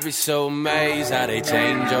 I be so amazed how they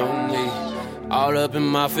change on me. All up in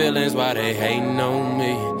my feelings while they hating on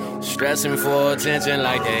me. Stressing for attention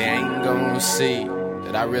like they ain't gonna see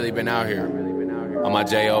that I really been out here on my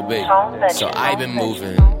J.O.B. So I been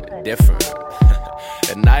moving different.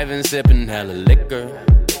 And I been sipping hella liquor.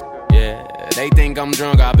 Yeah, they think I'm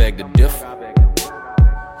drunk, I beg to differ.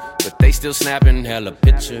 But they still snapping hella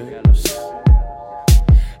pictures.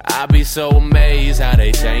 I be so amazed how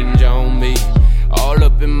they change on me. All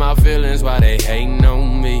up in my feelings while they hating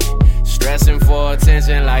on me. Stressing for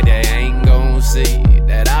attention like they ain't gon' see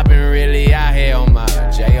that I've been really out here on my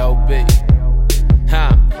J.O.B.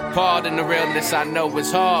 Huh? Pardon the realness, I know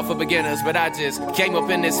it's hard for beginners, but I just came up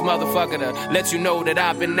in this motherfucker to let you know that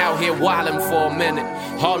I've been out here wildin' for a minute.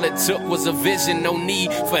 All it took was a vision, no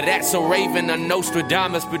need for that, so Raven or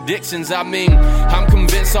Nostradamus predictions. I mean, I'm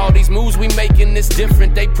convinced all these moves we making is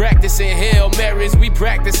different. They practicing Hail Marys, we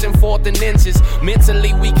practicing 4th and inches.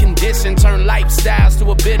 Mentally we condition, turn lifestyles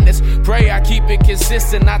to a business. Pray I keep it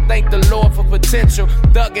consistent, I thank the Lord for potential.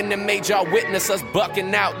 Thuggin' and made y'all witness us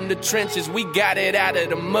bucking out in the trenches. We got it out of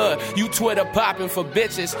the mud. You Twitter popping for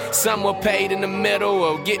bitches. Some were paid in the middle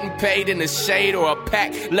or getting paid in the shade or a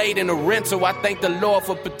pack laid in a rental. I thank the Lord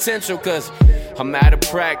for potential, cause I'm out of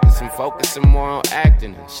practice and focusing more on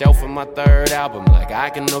acting and shelving my 3rd album like I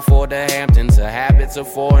can afford the Hamptons. The habits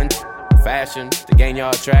of foreign fashion to gain your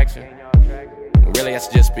attraction. Really I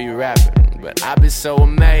should just be rapping, but I be so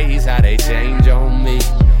amazed how they change on me.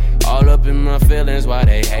 All up in my feelings while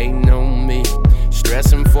they hating on me.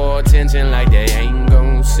 Stressing for attention like they ain't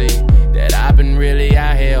gon' see that I've been really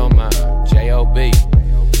out here on my J.O.B.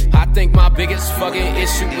 I think my biggest fucking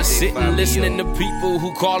issue was sitting listening to people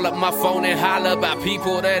who call up my phone and holler about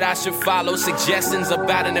people that I should follow, suggestions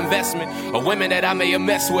about an investment or women that I may have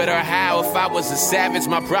messed with, or how if I was a savage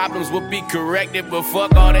my problems would be corrected. But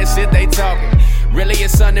fuck all that shit they talking. Really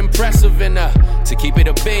it's unimpressive enough to keep it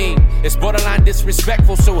a beam. It's borderline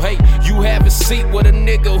disrespectful, so hey, you have a seat with a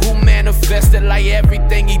nigga who manifested like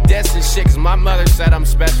everything he destined shit. Cause my mother said I'm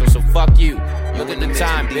special, so fuck you. Look at the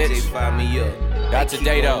time, bitch. Got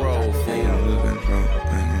today though.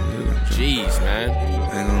 Jeez, man.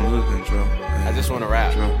 Ain't gonna lose control. I just wanna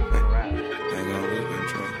rap. Ain't gonna lose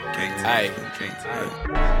control. Can't take it. Ain't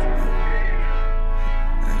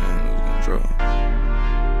gonna lose control.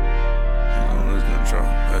 Ain't gonna lose control.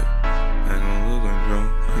 Hey. Ain't gonna lose control.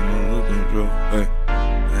 Ain't gonna lose control. Hey.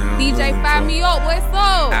 DJ Fire Me Up, what's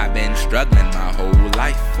up? I've been struggling my whole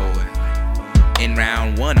life for it. In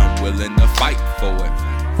round 1, I'm willing to fight for it.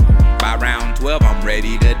 By round 12, I'm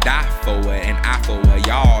ready to die for it. And I for it,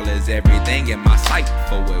 y'all is everything in my sight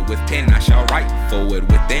for it. With pen, I shall write for it.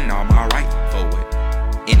 Within all my right for it.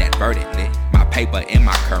 Inadvertently, my paper and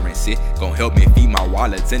my currency gon' help me feed my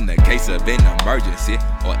wallets in the case of an emergency.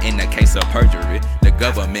 Or in the case of perjury, the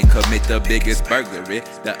government commit the biggest burglary.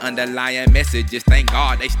 The underlying message is thank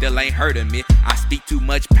God they still ain't hurting me. I speak too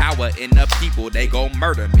much power in the people, they gon'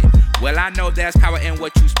 murder me. Well, I know there's power in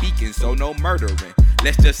what you speaking, so no murdering.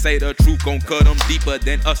 Let's just say the truth gon' cut them deeper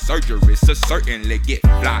than a surgery. So certainly get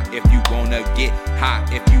fly if you wanna get high.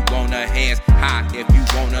 If you wanna hands high. If you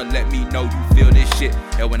wanna let me know you feel this shit.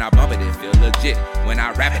 And when I bump it, it feel legit. When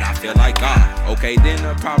I rap it, I feel like God. Okay, then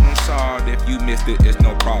the problem solved. If you missed it, it's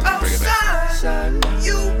no problem. Bring it back. Shine,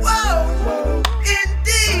 you won't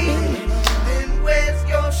indeed. Then where's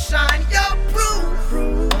your shine, your proof?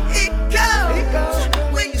 It goes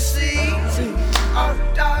when you see all the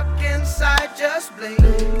dark inside. Just blink,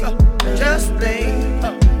 just blink,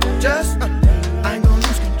 just. I ain't gon'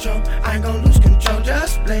 lose control. I ain't gon' lose control.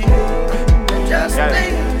 Just blink, just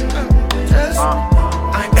blink, just.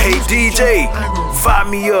 Hey DJ, fire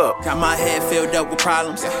me up. Got my head filled up with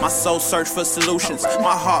problems, my soul search for solutions.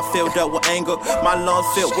 My heart filled up with anger, my lungs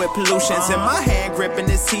filled with pollutions. And my hand gripping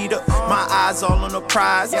this heater, my eyes all on the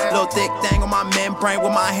prize. Little thick thing on my membrane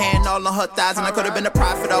with my hand all on her thighs. And I could've been a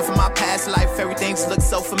prophet off of my past life, everything just looks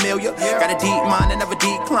so familiar. Got a deep mind and never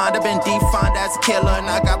declined, I've been defined as a killer. And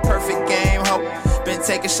I got perfect game hope. Been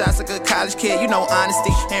taking shots like a college kid, you know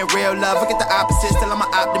honesty and real love. I get the opposite, still I'm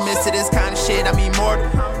an optimist to this kind of shit. I'm immortal.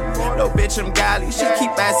 No bitch, I'm godly. She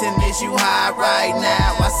keep asking, is you high right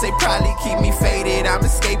now? I say probably keep me faded. I'm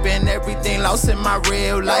escaping everything lost in my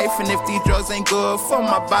real life. And if these drugs ain't good for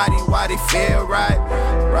my body, why they feel right?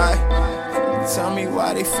 Right? Tell me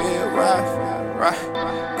why they feel right?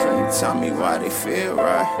 Right? Can you tell me why they feel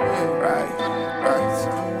right? Right?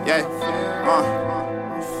 Right? Yeah.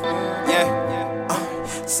 Yeah.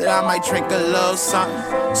 Said I might drink a little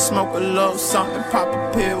something, smoke a little something, pop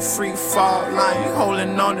a pill, free fall. I ain't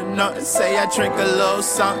holding on to nothing. Say I drink a little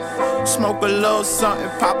something, smoke a little something,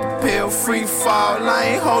 pop a pill, free fall.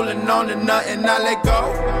 I ain't holding on to nothing. I let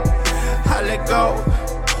go, I let go.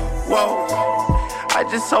 Whoa, I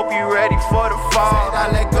just hope you ready for the fall. Said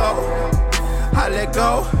I let go, I let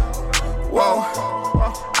go. Whoa,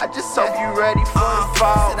 I just hope you ready for the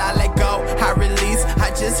fall. Said I let go, I release,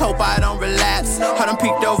 I just hope I don't relapse. I done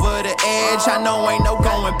peeked over the edge, I know ain't no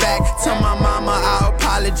going back. Tell my mama I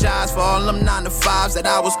apologize for all them 9 to 5s that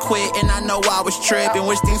I was quitting. I know I was tripping,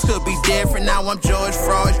 wish things could be different. Now I'm George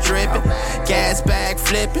Frost dripping, gas bag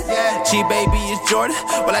flipping. G-Baby is Jordan,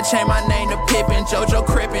 well I changed my name to Pippin. JoJo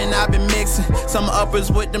Crippin', I've been mixing some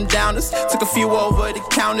uppers with them downers. Took a few over the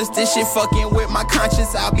counters, this shit fucking with my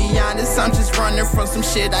conscience. I'll be honest, I'm just running from some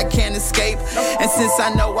shit I can't escape. And since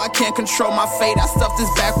I know I can't control my fate, I stuffed this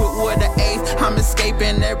backward with an eighth. I'm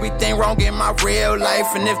escaping everything wrong in my real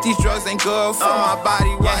life. And if these drugs ain't good for my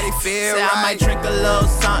body, why they feel right? I might drink a little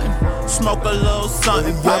something, smoke a little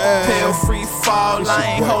something, pop a pill, free fall.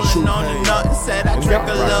 I ain't holding on to nothing. Said I drink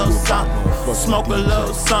a little something, smoke a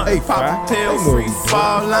little something, pop a pill, free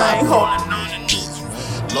fall. I ain't holding on to nothing.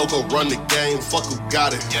 Logo run the game, fuck who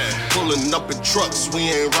got it. Pulling up in trucks, we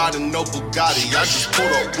ain't riding no Bugatti. I just pulled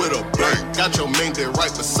up with a bank, got your main there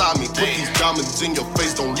right beside me. Put these diamonds in your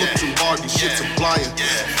face, don't look too hard, these shit's applying.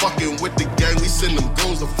 Fucking with the gang, we send them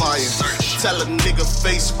goons to flying. Tell a nigga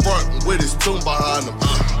face front with his tomb behind him.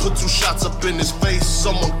 Put 2 shots up in his face,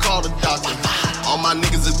 someone call the doctor. All my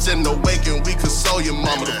niggas attend to wake and we console your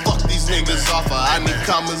mama. The fuck these niggas offer? I need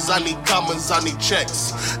commas, I need commas, I need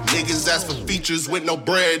checks. Niggas ask for features with no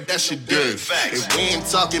bread, that shit dead. If we ain't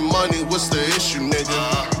talking money, what's the issue,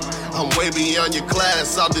 nigga? I'm way beyond your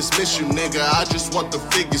class, I'll dismiss you, nigga. I just want the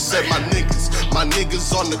figures, set my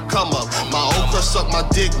niggas on the come up. My old crush suck my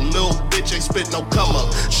dick, little bitch ain't spit no come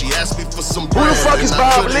up. She asked me for some bread, who the fuck is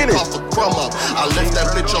Bob Lennon? Off a crumb up. I left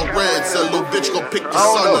that bitch on red, said little bitch go pick the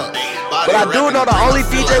sun up. But I do know the only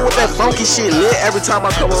DJ with that funky shit lit every time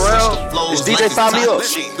I come around is DJ Fire Me Up.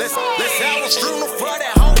 Let's have a funeral for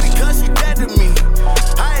that hoe because she dead to me.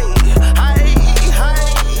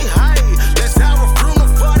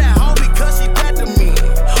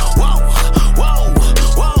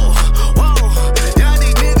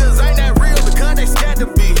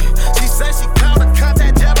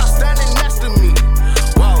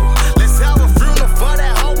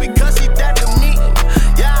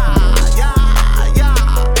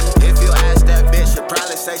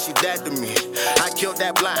 She dead to me. I killed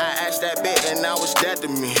that blind, I asked that bitch, and now it's dead to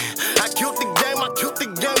me. I killed the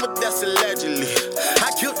game, but that's allegedly. I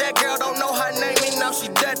killed that girl, don't know her name, and now she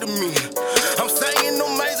dead to me. I'm saying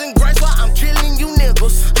amazing grace while I'm killing you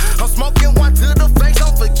niggas. I'm smoking one to the face,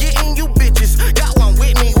 I'm forgetting you bitches. Got one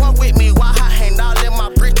with me, while I hand all in my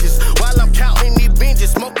britches. While I'm counting these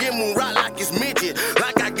binges, smoking moon rock like it's midget.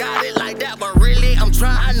 Like I got it like that, but really I'm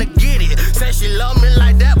trying to get it. Say she love me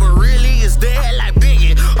like that, but really it's dead like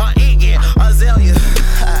Biggie. Or Iggy, Azalea.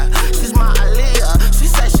 She's my Aaliyah. She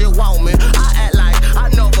said she want me. I act like I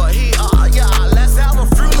know what he are. Yeah, let's have a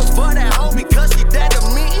funeral for that hoe because she dead to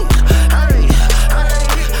me. Hey.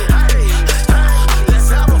 Let's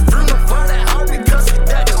have a funeral for that hoe because she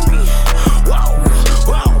dead to me. Whoa.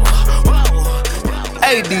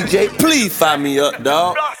 Hey DJ, please fire me up,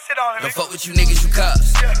 dawg. Don't fuck with you niggas, you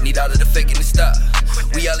cops. Need all of the fake in the stock.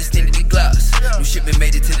 We all extended the gloss. New shipment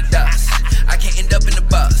made it to the docks. I can't end up in the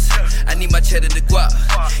box. I need my cheddar to guap.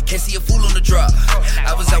 Can't see a fool on the drop.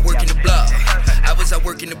 I was out working the block. I was out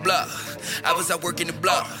working the block. I was out working the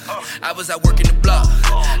block. I was out working the block.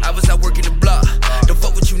 I was out working the block. Don't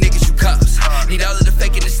fuck with you niggas, you cops. Need all of the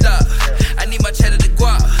fake in the stock. I need my cheddar to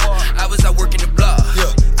guap. I was out working the block.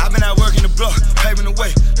 Yeah, I've been out working the block, paving the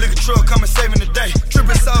way. Liquor truck coming saving the day.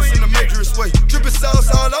 Dripping sauce in the majorest way. Dripping sauce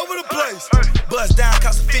all over the place. Buzz down,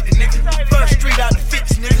 cost a 50, nigga. First street out the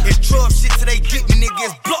 50, nigga. It's drug shit till they get me, nigga.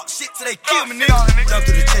 It's block shit till they kill me, nigga. Thumb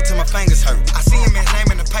through the chest till my fingers hurt. I see him, his name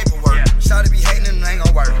in the paperwork. Shawty be hating and ain't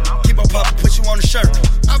gon' work. Keep on poppin', put you on the shirt.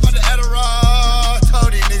 I'm about to Adderall. Told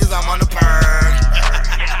these niggas I'm on the perm.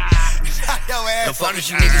 Don't fuck with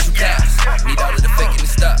you niggas, you cops. Need all of the fake in the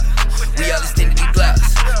stock. We all extended the gloss.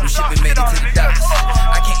 New shipment made it to the docks.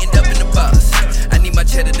 I can't end up in the box. I need my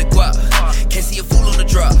cheddar to guap. Can't see a fool on the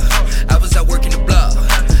drop. I was out working the block.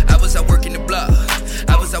 I was out working the block.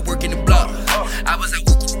 I was out working the block. I was out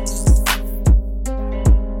working.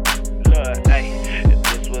 Look, hey, if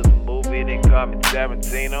this was a movie, then call me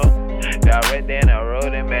Tarantino. Got right down the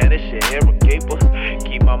road and man, this shit here a keeper.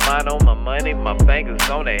 Keep my mind on my money, my fingers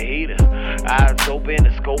on that heater. Eyes open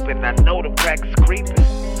and scoping, I know them crackers creeping.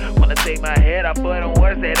 Wanna take my head, I put on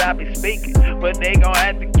words that I be speaking. But they gon'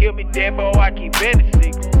 have to kill me dead before I keep any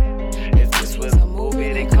secret. If this was a movie,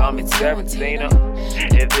 movie, they call me Tarantino.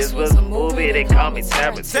 If this was a movie, they call me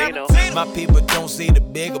Tarantino. My people don't see the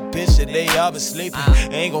bigger picture, they all been sleeping.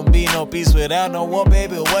 Ain't gonna be no peace without no war,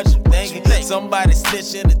 baby, what you thinking? Somebody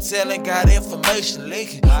snitching and telling, got information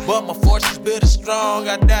leaking. But my fortune's built strong,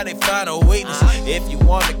 I doubt they find a weakness. If you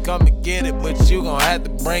wanna come and get it, but you gon' have to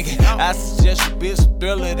bring it. I suggest you be some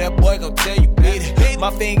thriller, that boy gon' tell you beat it.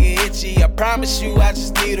 My finger itchy, I promise you, I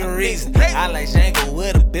just need a reason. I like Django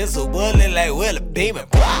with a pistol, bullet like Will a Beeman.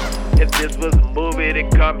 If this was a movie, they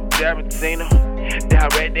call me Tarantino.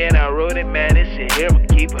 Direct and I wrote it, man, this shit here will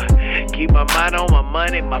keep my mind on my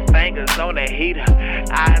money, my fingers on the heater.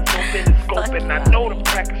 Eyes open and scoping, I know the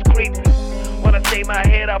crack is creeping. When I take my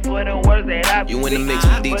head off for the words that I You in the mix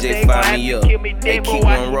with DJ Fire Me Up. Hey, keep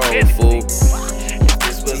on rolling, fool. If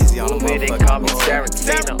this was a movie, they call me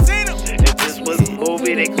Tarantino. If this was a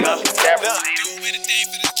movie, they call me Tarantino.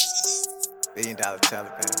 $1 billion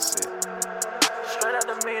Taliban shit. Straight out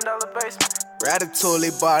the $1 million basement.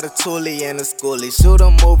 Ratatouille, Bartatouille, and a schoolie. Shoot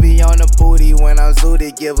a movie on the booty when I'm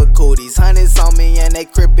zooty, give a cooties. Hundreds on me and they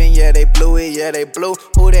crippin', yeah, they blew it, yeah, they blue.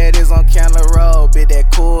 Who that is on Candler Road, bit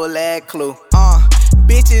that cool ass clue.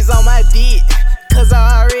 Bitches on my dick, cause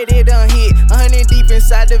I already done hit 100 deep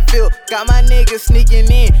inside the Ville. Got my niggas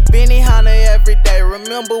sneaking in, Benny Hanna every day.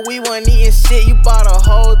 Remember we wasn't eating shit, you bought a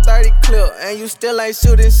whole 30 clip, and you still ain't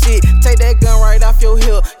shooting shit. Take that gun right off your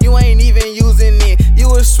hip, you ain't even using it.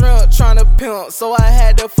 You a shrimp tryna pimp, so I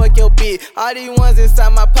had to fuck your bitch. All these ones inside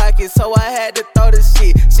my pocket, so I had to throw the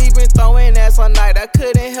shit. She been throwing ass all night, I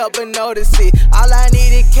couldn't help but notice it. All I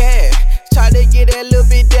needed cash, tried to get that little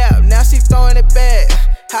bit dap, now she throwing it back.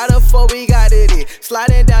 How the fuck we got it in?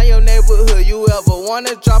 Sliding down your neighborhood, you ever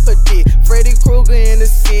wanna drop a dick? Freddy Krueger in the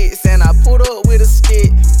 6, and I pulled up with a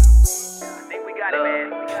stick.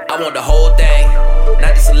 I want the whole thing,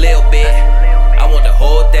 not just a little bit. I want the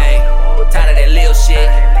whole thing, tired of that little shit.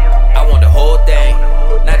 I want the whole thing,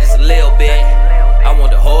 not just a little bit. I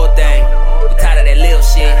want the whole thing, we tired of that little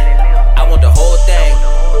shit. I want the whole thing,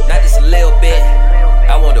 not just a little bit.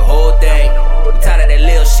 I want the whole thing, we tired of that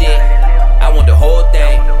little shit. I want the whole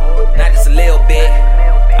thing, not just a little bit.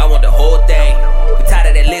 I want the whole thing, we tired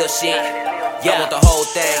of that little shit. Yeah, I want the whole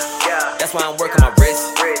thing, that's why I'm working my wrist.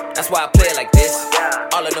 That's why I play it like this.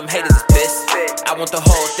 All of them haters is pissed. I want the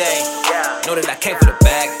whole thing, know that I came for the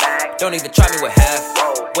bag. Don't even try me with half.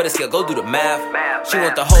 What a skill, go do the math. She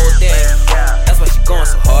want the whole thing, that's why she going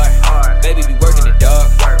so hard. Baby be working it dog,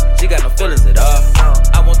 she got no feelings at all.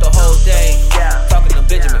 I want the whole thing, talking to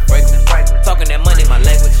Benjamin Franklin, talking that money my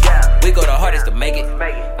language. We go the hardest to make it.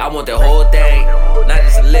 I want the whole thing, not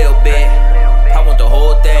just a little bit. I want the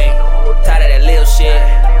whole thing, tired of that little shit.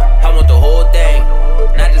 I want the whole thing,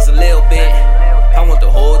 not just a little bit. I want the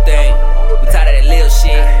whole thing, we tired of that little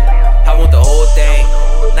shit. I want the whole thing,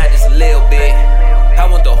 not just a little bit. I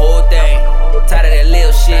want the whole thing, tired of that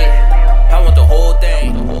little shit. I want the whole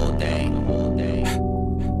thing, the whole thing.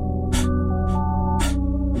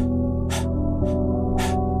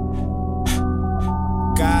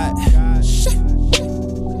 God.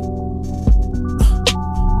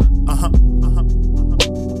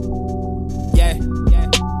 Yeah.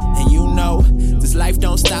 And you know, this life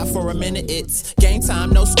don't stop for a minute. It's game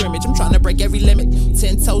time, no scrimmage. I'm trying to break every limit.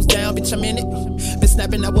 10 toes down, bitch, I'm in it. Been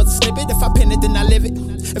snapping, I was a snippet. If I pin it, then I live it.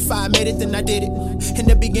 If I made it, then I did it. In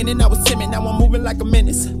the beginning, I was timid. Now I'm moving like a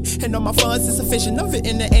menace. And all my funds is sufficient. I'm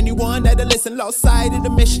fitting to anyone that'll listen. Lost sight of the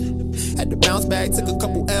mission. Had to bounce back, took a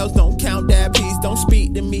couple L's. Don't count that, please don't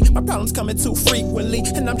speak to me. My problems coming too frequently,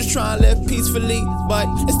 and I'm just trying to live peacefully. But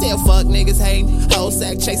it's still fuck niggas hating. Whole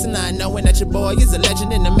sack chasing, not knowing that your boy is a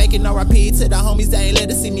legend in the making. R.I.P. to the homies that ain't let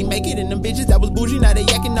us see me make it. And them bitches that was bougie, now they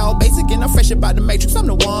yakking all basic. And I'm fresh about the matrix. I'm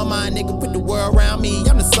the one, my nigga. Put the world around me.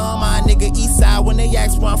 I'm the sun, my nigga. East side when they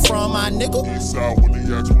ask where I'm from, my nigga. East side when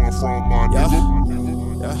they ask where I'm from, my nigga.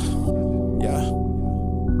 Yeah.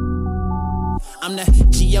 I'm the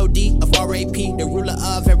G.O.D. of R.A.P., the ruler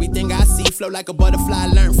of everything I see. Flow like a butterfly,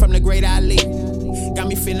 learn from the great Ali. Got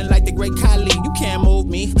me feeling like the great Kylie, you can't move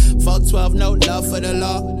me. Fuck 12, no love for the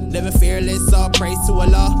law. Living fearless, all praise to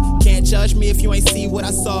Allah. Can't judge me if you ain't see what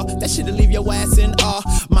I saw. That shit'll leave your ass in awe.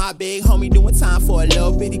 My big homie doing time for a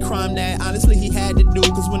little bitty crime that honestly he had to do.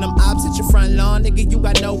 Cause when I'm opposite your front lawn, nigga, you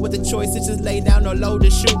got no other choice. It's just lay down or load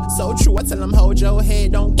and shoot. So true, I tell him hold your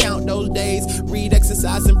head, don't count those days. Read,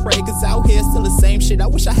 exercise, and pray, cause out here still the same shit. I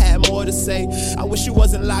wish I had more to say. I wish you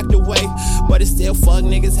wasn't locked away. But it's still fuck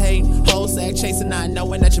niggas hating. Whole sack chasing, not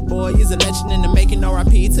knowing that your boy is a legend in the making.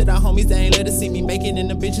 R.I.P. to the homies that ain't let us see me make it. And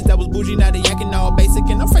the bitches that was bougie, now they yakking all basic.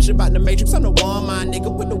 And I'm fresh about the matrix, I'm the one, my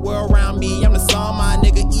nigga. Put the world around me, I'm the sun, my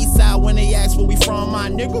nigga. East side when they ask where we from, my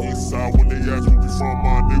nigga. East side when they ask where we from,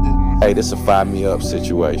 my nigga. Hey, this a Fire Me Up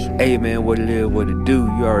situation. Hey man, what it is, what it do?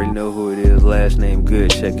 You already know who it is. Last name good.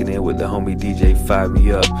 Checking in with the homie DJ Fire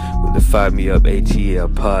Me Up with the Fire Me Up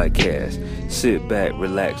ATL podcast. Sit back,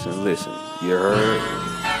 relax, and listen. You heard?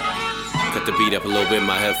 Cut the beat up a little bit in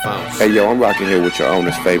my headphones. Hey yo, I'm rocking here with your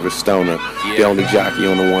owner's favorite stoner. Yeah. The only jockey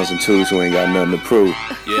on the ones and twos who ain't got nothing to prove.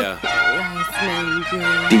 Yeah.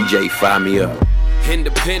 DJ Fire Me Up.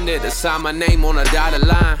 Independent, to sign my name on a dotted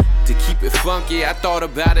line. To keep it funky, I thought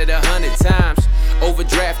about it 100 times.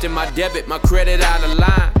 Overdrafting my debit, my credit out of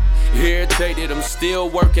line. Irritated, I'm still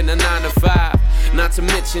working a 9 to 5. Not to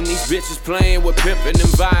mention these bitches playing with pimping and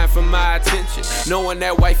vying for my attention. Knowing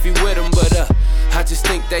that wifey with them, but I just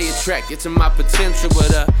think they attracted to my potential.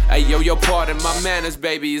 But hey yo, your part of my manners,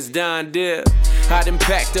 baby, is done deal. I done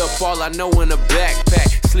packed up all I know in a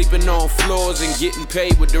backpack. Sleeping on floors and getting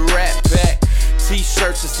paid with the Rat Pack.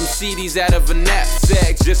 T-shirts and some CDs out of a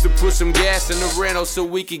knapsack, just to put some gas in the rental so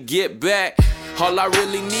we could get back. All I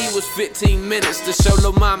really need was 15 minutes to show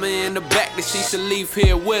lil' mama in the back that she should leave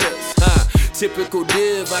here with us. Typical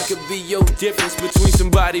div, I could be your difference between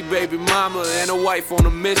somebody baby mama and a wife on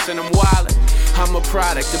a mission. I'm wildin'. I'm a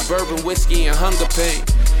product of bourbon, whiskey, and hunger pain.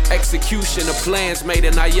 Execution of plans made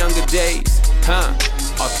in our younger days.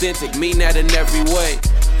 Authentic, mean that in every way.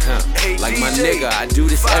 Like my nigga, I do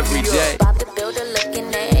this every day. About to build a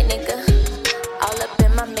looking at nigga. All up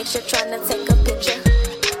in my mixture, tryna take a picture.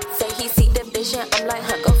 Say he see the vision, I'm like,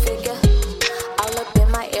 go figure. All up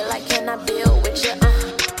in my ear, like, can I build with you?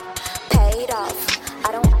 Paid off.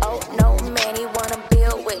 I don't owe no man, he wanna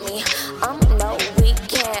build with me. No, we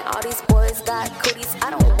can't. All these boys got cooties, I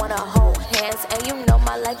don't wanna hold hands. And you know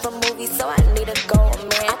my life a movie, so I need a gold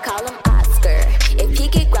man. I call him Oscar. If he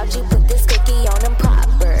get grouchy, put this cookie on him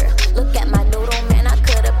proper. Look at my noodle, man, I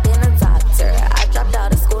could've been a doctor. I dropped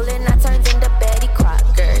out of school and I turned into Betty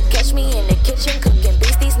Crocker. Catch me in the kitchen cooking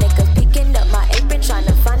beats. These niggas picking up my apron, trying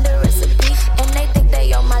to find a recipe. And they think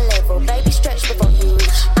they on my level, baby, stretch before you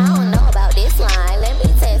reach. I don't know about this line, let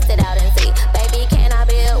me test it out and see. Baby, can I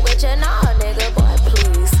build with you? No, nigga, boy,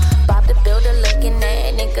 please. Bob the Builder looking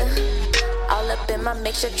at nigga. All up in my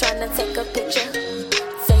mixture, trying to take a picture.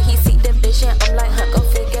 Say he see the vision, I'm like, go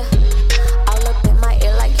figure. All up in my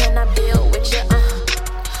ear, like, can I build with you?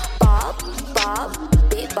 Bob,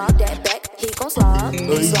 big Bob that back, he gon' slob.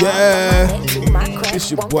 Yeah,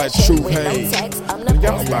 it's your boy True Hayes.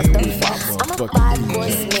 Y'all rockin' with Five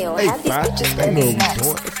motherfucking DJ. Hey, Five, they know what we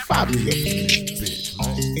doing. Five me up, bitch, man.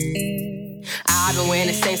 I've been wearing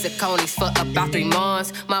the same Saucony's for about 3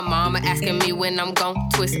 months. My mama asking me when I'm gon'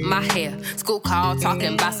 twist my hair. School call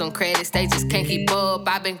talking about some credits, they just can't keep up.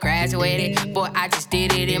 I've been graduated, boy, I just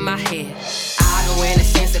did it in my head. I've been wearing the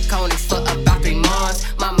same Saucony's for about 3 months.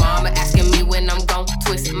 My mama asking me when I'm gon'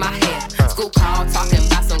 twist my hair. School call talking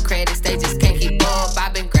about some credits, they just can't keep up.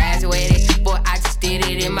 I've been graduated, boy, I just did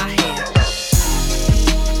it in my head.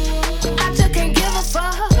 I just can't give a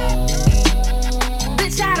fuck.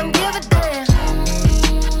 Bitch, I don't give a damn.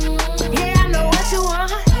 Yeah, I know what you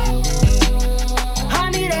want.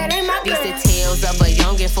 Honey, that ain't my plan. These the tales of a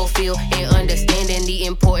youngin' fulfilled and understanding the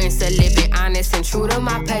importance of living honest and true to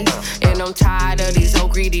my pace. And I'm tired of these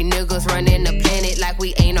old greedy niggas running the planet like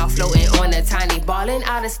we ain't all floating on a tiny ball in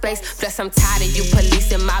outer space. Plus, I'm tired of you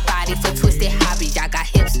policing my body for twisted hobbies. I got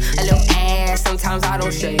hips, a little ass, sometimes I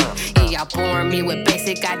don't shave. Yeah, y'all boring me with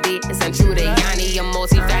basic ideas. Untrue to Yanni, a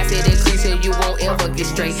multifaceted creature, you won't ever get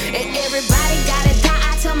straight. And everybody gotta die.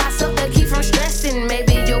 I tell myself to keep from stressing.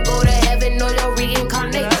 Maybe you'll go to heaven or you'll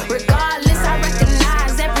reincarnate. Regardless, I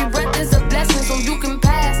recognize every breath is a blessing, so you can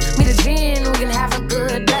pass me the gin, we can have a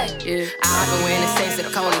good day. Yeah. I've been wearing the same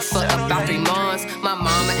Saucony's for about 3 months. My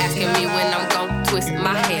mama asking me when I'm gon' twist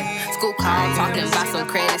my hair. School call talking about some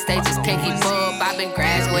credits, they just can't keep up. I've been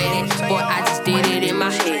graduated, boy, I just did it in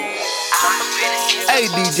my head. Hey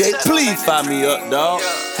DJ, please fire me up, dawg.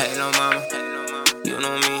 Hey, no mama, you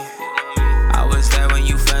know me. I was there when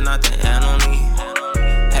you felt nothing and on me.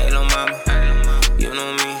 Hey, no mama, you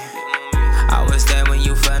know me. I was there when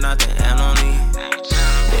you felt nothing and on me.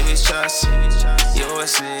 If it's trust, you will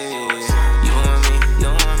see. You and me,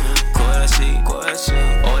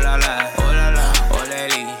 oh la la, oh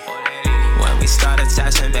lady. When we start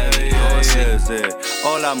attaching, baby, you will see.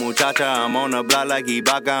 Hola muchacha, I'm on the block like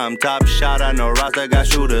Ibaka. I'm top shot, I know roster, got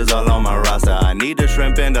shooters all on my roster. I need the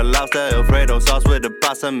shrimp and the lobster, Alfredo sauce with the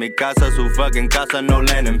pasta. Mi casa, su fucking casa, no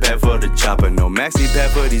landing pad for the chopper. No maxi pad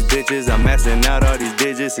for these bitches, I'm maxing out all these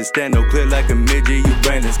digits. It stand no clear like a midget, you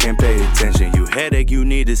brainless can't pay attention. You headache, you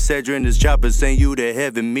need a Cedrin, this chopper send you to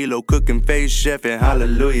heaven. Milo cooking face chef and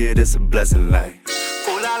hallelujah, this a blessing like.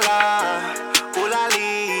 Ooh la la, ooh la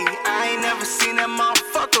lee. I ain't never seen that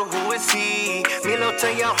motherfucker, who is he? Milo so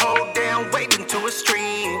tell your whole damn weight into a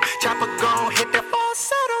stream. Chopper gon' hit that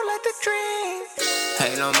falsetto like the dream.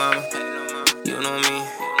 Hey, no mama, you know me.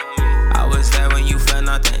 I was there when you felt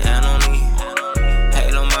nothing and on me. Hey,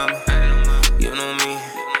 no mama, you know me.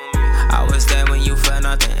 I was there when you felt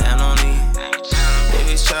nothing and on me.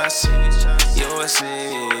 Baby, trust, you will see.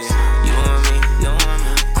 You and me,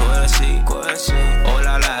 Courtesy, oh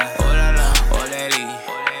la la, oh lady.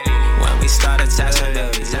 When we started texting,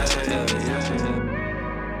 baby.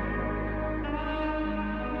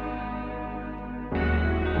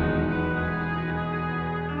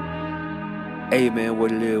 Hey man,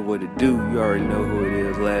 what it is, what it do? You already know who it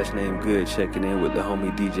is. Last name good. Checking in with the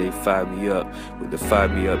homie DJ Fire Me Up with the Fire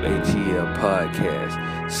Me Up ATL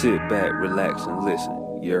podcast. Sit back, relax, and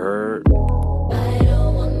listen. You heard? I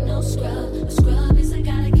don't want no scrub. A scrub is a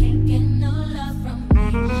guy that can't get no love from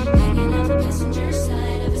me. Hanging out the passenger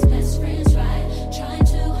side of his best friend's ride, trying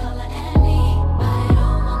to holler at me. I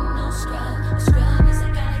don't want no scrub. A scrub is a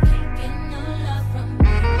guy that can't get no love from me.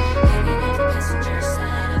 Hanging out the passenger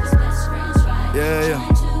side of his best friend's ride.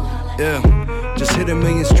 Yeah. Just hit 1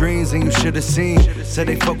 million streams and you should've seen. Said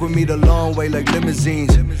they fuck with me the long way like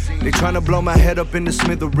limousines. They tryna blow my head up in the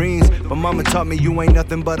smithereens, but mama taught me you ain't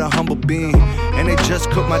nothing but a humble being. And they just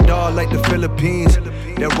cooked my dog like the Philippines.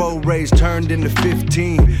 That road rage turned into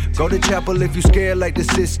 15. Go to chapel if you scared like the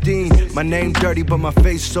Sistine. My name dirty but my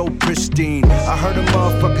face so pristine. I heard a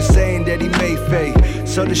motherfucker saying that he made fade.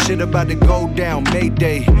 So the shit about to go down,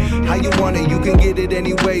 Mayday. How you want it, you can get it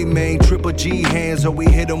anyway, man. Triple G hands or we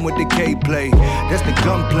hit them with the K-play. That's the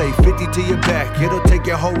gunplay, 50 to your back. It'll take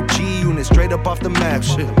your whole G unit straight up off the map,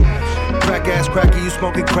 shit. Crack ass cracker, you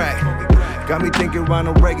smoking crack. Got me thinking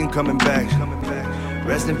Ronald Reagan coming back.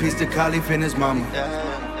 Rest in peace to Khalif and his mama.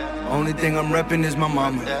 Only thing I'm reppin' is my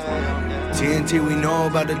mama. TNT, we know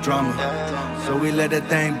about the drama. So we let that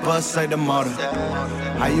thing bust like the martyr.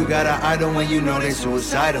 How you got an idol when you know they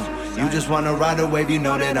suicidal? You just wanna ride a wave, you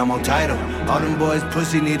know that I'm on title. All them boys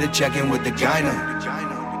pussy need to check in with the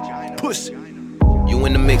gyno. Pussy. You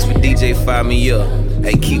in the mix with DJ Fire Me Up.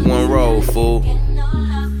 Hey, keep one roll, fool.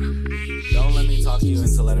 Don't let me talk you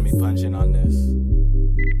into letting me punch in on this.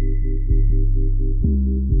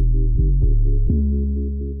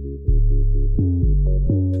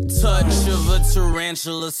 Touch of a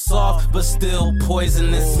tarantula, soft but still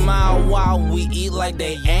poisonous. Smile while we eat like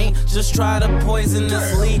they ain't. Just try to poison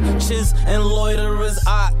us. Leeches and loiterers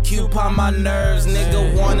occupy my nerves.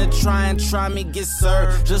 Nigga wanna try me, get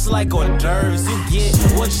served just like hors d'oeuvres. You get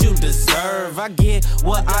what you deserve, I get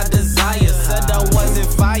what I desire. Said I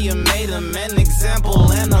wasn't fire, made him an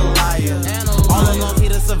example and a liar. All along he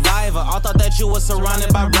the survivor. I thought that you were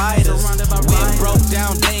surrounded by riders. When broke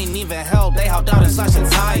down, they ain't even help. They hopped out and slashed the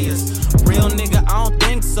tires. Real nigga, I don't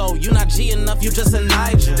think so. You not G enough, you just a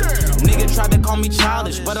Niger. Nigga tried to call me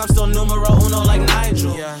childish, but I'm still numero uno like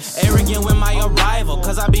Nigel. Arrogant with my arrival,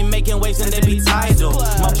 cause I be making waves and they be tidal.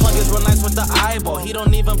 My plug is real nice with the eyeball. He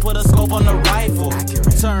don't even put a scope on the rifle.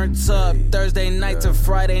 Turned up Thursday night to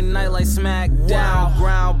Friday night like SmackDown.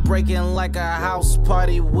 Ground breaking like a house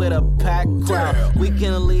party with a packed crowd. We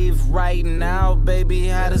can leave right now, baby.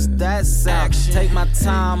 How does that sound? Take my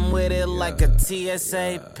time with it like a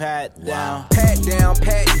TSA pat down. Pat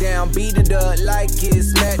down, beat it up like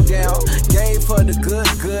it's SmackDown. Game for the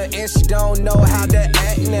good, and she don't know how to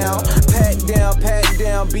act now. Pat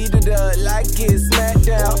down, beat it up like it's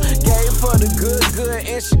SmackDown. Game for the good,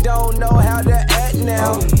 and she don't know how to act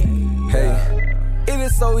now. Hey. It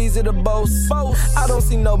is so easy to boast. I don't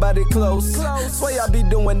see nobody close. Swear y'all be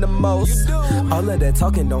doing the most. All of that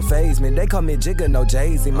talking don't faze me. They call me Jigga, no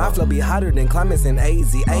Jay-Z. My flow be hotter than climates in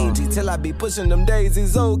AZ. AG till I be pushing them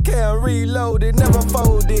daisies. Okay, I'm reloaded. Never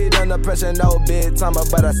folded under pressure, no big timer,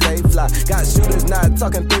 but I stay fly. Got shooters not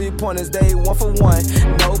talking 3-pointers. They 1 for 1,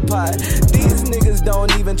 no pot. These niggas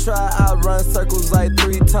don't even try. I run circles like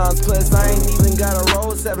 3 times. Plus, I ain't even got a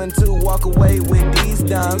roll 7 to walk away with these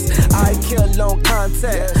dimes. I kill on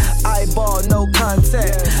contact, eyeball no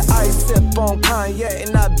contact. I sip on Kanye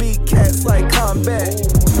and I beat cats like combat.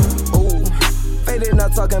 Ooh, faded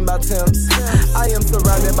not talking about temps. I am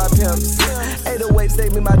surrounded by pimps. 808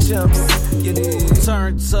 save me my chimps. You did.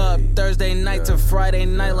 Turned up Thursday night to Friday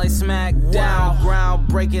night like SmackDown. Ground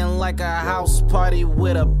breaking like a house party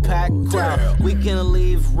with a packed crowd. We can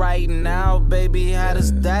leave right now, baby. How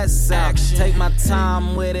does that sound? Take my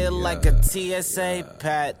time with it like a TSA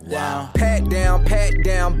pat down. Pat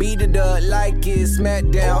down, beat it up like it's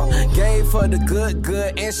SmackDown. Game for the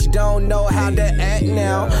good, and she don't know how to act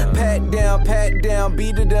now. Pat down,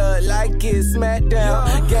 beat it up like it's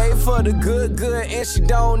SmackDown. Game for the good, and she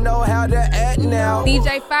don't know how to act now.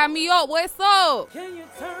 DJ Fire Me Up, what's up? Can you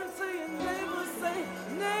turn to your neighbors? say,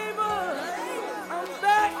 neighbor, I'm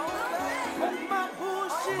back with my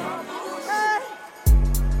bullshit. Hey.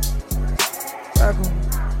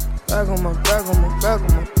 Back on my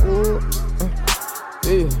bull.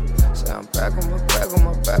 Yeah, say I'm back on my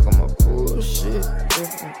bullshit. Back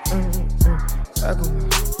on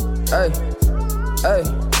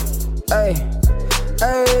my, hey,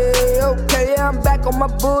 okay, yeah, I'm back on my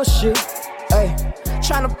bullshit. Hey,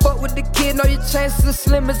 tryna fuck with the kid, know your chances are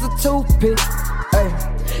slim as a toothpick. Hey,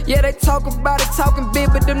 yeah, they talk about it, talking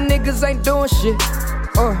big, but them niggas ain't doing shit.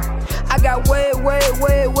 I got way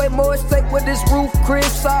more at stake with this roof,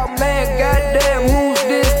 Chris. Oh man, goddamn, who's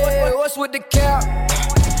this? What's with the cap?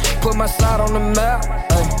 Put my side on the map.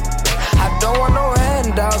 I don't want no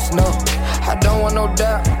handouts, no. I don't want no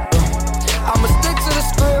doubt. I'ma stick to the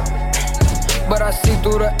script, but I see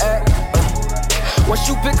through the act. Once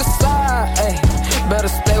you pick a side, better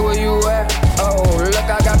stay where you at. Oh, look,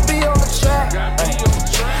 I got B on the track,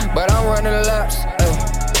 but I'm running laps.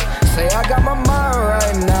 Say I got my mind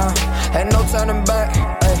right now. Ain't no turning back,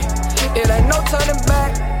 it ain't no turning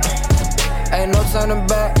back. Ain't no turning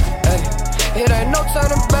back, it ain't no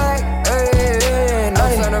turning back, ain't no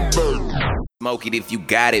turning back. Smoke it if you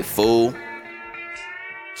got it, fool.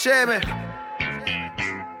 Chairman.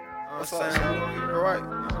 What's up? Alright.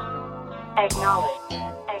 Acknowledge. I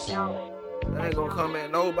ain't gonna come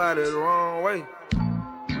at nobody the wrong way.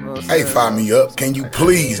 Hey, fire me up. Can you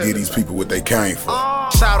please give these people what they came for?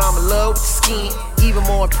 Shout I'm in love with your skin. Even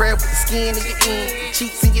more impressed with the skin in your end.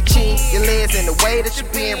 Cheeks in your chin. Your legs in the way that you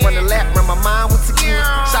been. Run the lap, run my mind once again.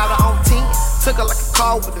 Shout her on 10. Took her like a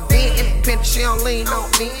call with a vent. Independent, she don't lean on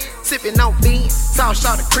me. Sipping on beans. Sauce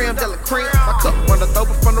shot the creme de la creme. My cup run the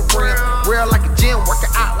over from the rim. Real like a gym.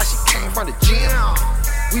 Working out like she came from the gym.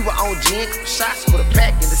 We were on gin, shots with a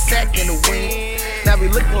pack in the sack in the wind. Now we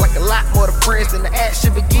looking like a lot more to friends than the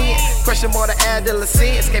action begin. Question more to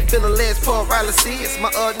adolescence. Can't feel the legs pour paralysis. My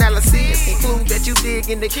analysis conclude that you dig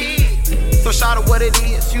in the kid. So shout out what it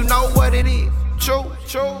is, you know what it is. True,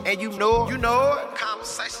 and you know it.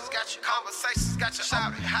 Conversations got you.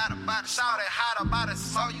 Shout it, hot about it.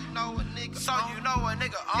 So you know a nigga.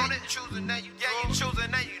 On it. Choosing that you choosing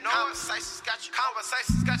that you know. Conversations got you.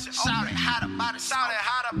 Shout it, hot about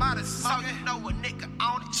it. So you know a nigga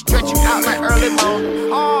on it. Stretch you out like early morning.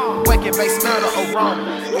 Waking bass smell the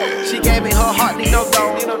aroma. She gave me her heart, need no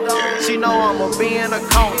dome. She know I'ma be in a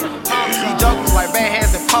corner. See jokers like bad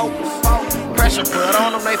hands and pokers. Pressure put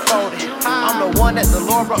on them, they folded. I'm the one that the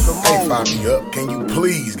Lord brought the mold. Hey, fire me up. Can you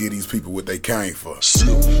please give these people what they came for?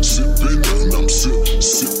 Sippin' when I'm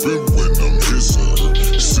sippin' when I'm hissing.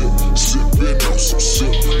 Sippin' on some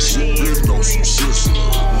sippin' on some sister.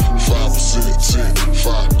 5% 10,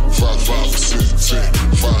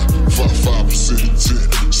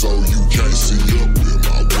 5% 10. So you can't see up in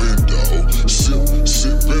my window.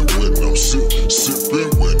 Sippin' when I'm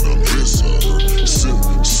sippin' when I'm hissing.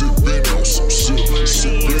 Sippin' on some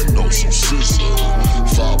sippin' on some sister.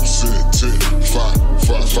 5% 10,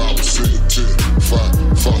 5% 10,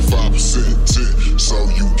 5% 10. So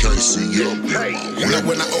you can't see up in my window.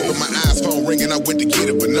 When I opened my eyes, phone ringing, I went to get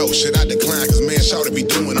it, but no shit, I declined, cause man, shout to be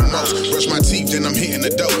doing the most. Brush my teeth, then I'm hitting the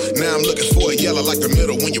dough. Now I'm looking for a yellow like the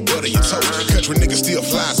middle when you butter your toast. Country niggas still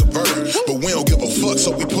flies a bird, but we don't give a fuck, so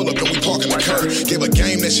we pull up and we park in the curb. Gave a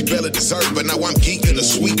game that she barely deserved, but now I'm geeking a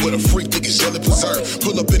sweet with a freak, niggas jelly preserve.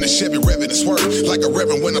 Pull up in the Chevy, revving and swerve, like a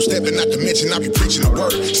reverend when I'm stepping, not to mention I be preaching the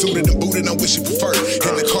word. Suited and booted, I'm wish you prefer.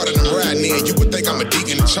 In the car that I'm riding in, you would think I'm a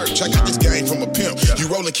deacon in church. I got this game from a pimp. You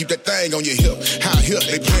rollin', keep that thing on your hip. How hip,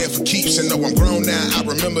 they playin' for keeps, and though I'm grown now, I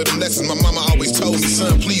remember them lessons my mama always told me.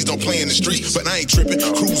 Son, please don't play in the streets, but I ain't trippin'.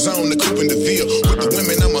 Cruise on the coupe in the Ville. With the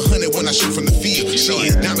women, I'm 100 when I shoot from the field.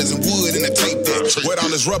 Shit, diamonds and wood in the tape deck. Wet all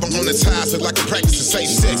this rubber on the ties, look like I'm practicing safe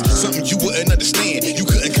sex. Something you wouldn't understand, you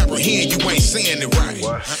couldn't comprehend, you ain't saying it right.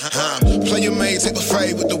 Play your maid, take a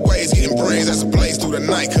fade with the waves, getting brains as a blaze through the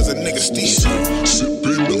night, cause a nigga still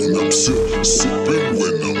sippin' when I'm sippin'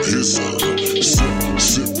 when I'm hissing.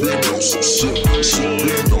 Sippin' on some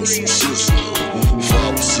sippin' on some sister.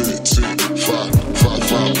 5% 10,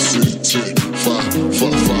 5% 10,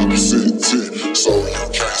 5% 10. So you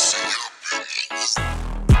can't see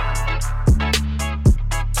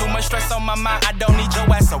Too much stress on my mind, I don't need your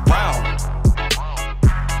ass around.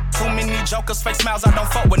 Too many jokers, fake smiles, I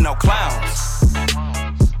don't fuck with no clowns.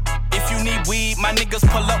 If you need weed, my niggas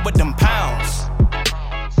pull up with them pounds.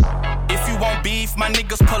 If you want beef, my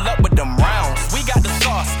niggas pull up with them rounds. We got the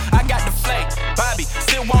sauce, I got the flake. Bobby,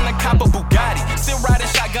 still wanna cop a Bugatti. Still riding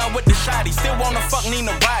shotgun with the shotty. Still wanna fuck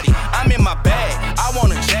Nina Roddy. I'm in my bag, I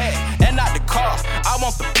want a Jag, and not the car. I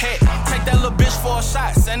want the pet. Take that little bitch for a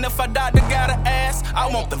shot. And if I doctor got an ass, I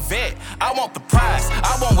want the vet. I want the prize.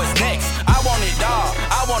 I want what's next. I want it all.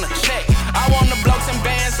 I want a check. I want the blokes and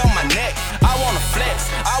bands on my neck. I want a flex.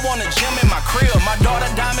 I want a gym in my crib. My daughter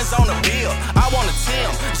diamonds on the bill. I want a Tim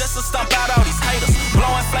just to stump out all these haters.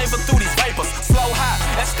 Blowing flavor through these vapors. Slow high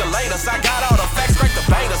escalators. I got all the facts, break the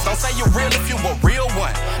betas. Don't say you real if you a real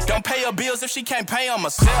one. Don't pay her bills if she can't pay them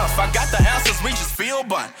herself. I got the answers, we just feel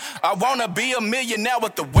bun. I wanna be a millionaire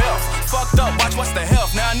with the wealth. Fucked up, watch what's the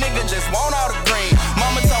health. Now a nigga just want all the green.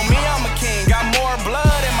 Mama told me I'm a king. Got more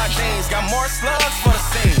blood in my jeans. Got more slugs for the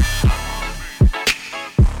scene.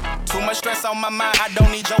 Too much stress on my mind, I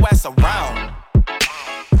don't need your ass around.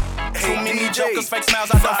 Too many jokers, fake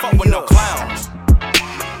smiles, I don't fuck with no clowns.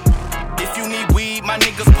 If you need weed, my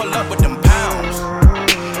niggas pull up with them pounds.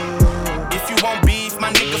 If you want beef,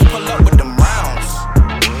 my niggas pull up with them rounds.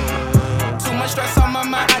 Too much stress on my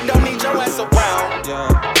mind, I don't need your ass around.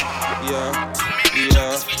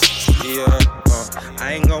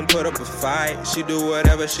 I ain't gon' put up a fight. She do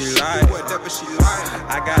whatever she like.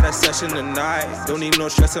 I got a session tonight. Don't need no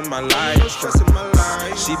stress in my life.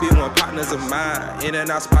 She be one partners of mine. In and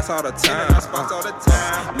out spots all the time.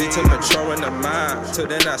 Be too mature in the mind. Till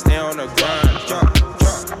then I stay on the grind.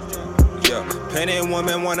 Penny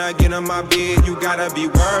woman wanna get in my bed. You gotta be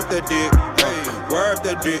worth the dick. Worth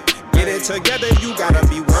the dick. Get it together. You gotta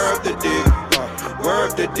be worth the dick.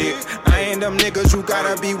 Worth the dick. I ain't them niggas. You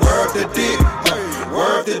gotta be worth the dick.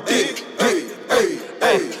 Worth the dick.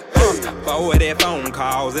 Forward at phone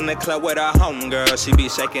calls in the club with her homegirl. She be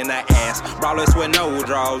shaking her ass. Brawlers with no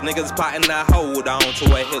draws. Niggas plotting to hold on to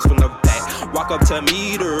her hips from the back. Walk up to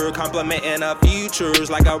meet her, complimenting her features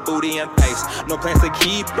like her booty and face. No plans to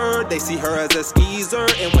keep her. They see her as a skeezer,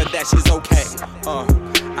 and with that she's okay.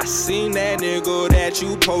 I seen that nigga that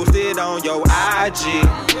you posted on your IG.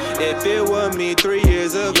 If it were me 3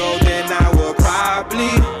 years ago, then I would probably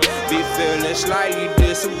be feeling slightly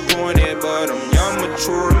disappointed. But I'm young,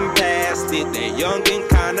 mature, and past it. That young and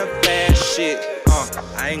kinda fast shit.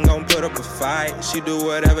 I ain't gon' put up a fight. She do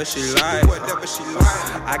whatever she like.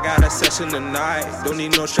 I got a session tonight. Don't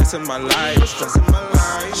need no stress in my life.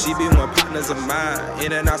 She be one partners of mine.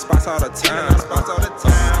 In and out spots all the time.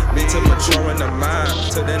 Be too mature in the mind.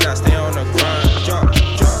 Till then I stay on the grind.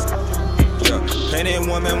 Penny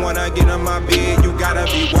woman wanna get in my bed. You gotta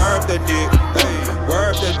be worth the dick.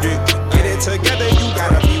 Worth the dick. Get it together. You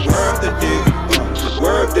gotta be worth the dick.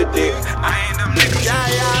 Worth the dick. I ain't them niggas.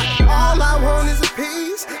 Yeah. All I want is a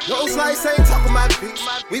piece. No slice, ain't talking about the piece.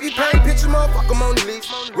 We be painting pictures, motherfucker, on the lease.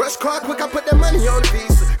 Rush car quick, I put that money on the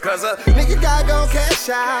piece. Cause a nigga got gon' cash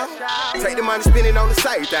out. Take the money, spend it on the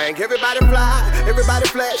same thing. Everybody fly, everybody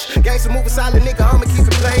flash. Gangsta moving silent, nigga, I'ma keep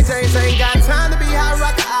it plain. James ain't got time to be high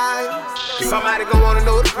rocket high. Somebody gon' wanna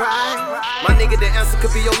know the price. My nigga, the answer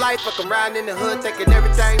could be your life. Fuck, I'm riding in the hood, taking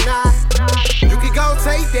everything nice. You can go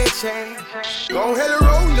take that chance. Go ahead and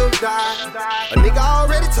roll your dice. A nigga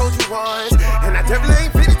already told you once, and I definitely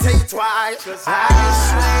ain't finna tell you twice. Cause I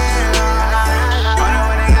swear,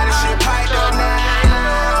 when I got this shit piped up now.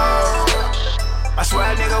 I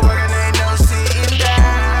swear, nigga working ain't no sitting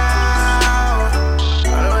down.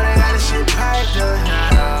 When I got this shit piped up now.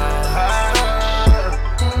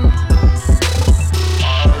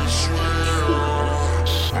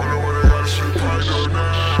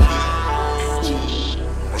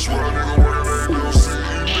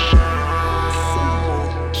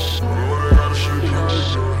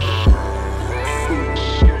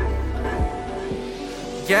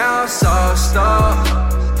 Yeah, I'm sauced up,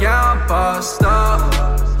 yeah, I'm bossed up,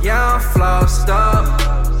 yeah, I'm flossed up.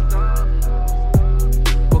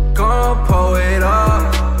 We're gon' pull it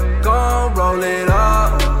up, gon' roll it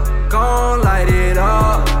up, gon' light it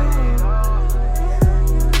up.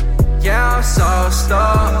 Yeah, I'm sauced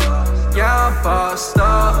up, yeah, I'm bossed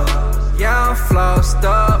up, yeah, I'm flossed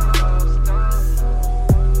up.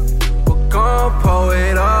 We're gon' pull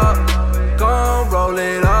it up, gon' roll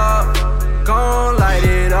it up, gon' light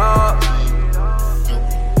it up.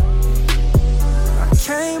 I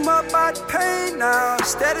came up out the pain now,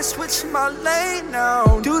 steady switching my lane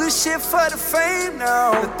now. Do this shit for the fame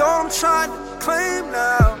now, the throne I'm trying to claim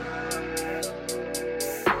now.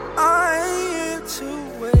 I ain't here to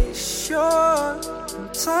waste your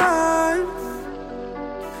time.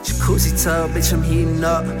 Jacuzzi tub, bitch, I'm heating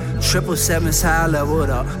up. 777's high leveled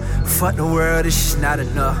up. Fuck the world, this shit's not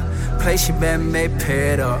enough. Place you better make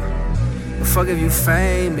paired up. But fuck if you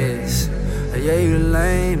famous, yeah, you the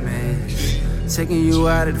lamest. Taking you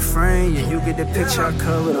out of the frame, yeah, you get the picture I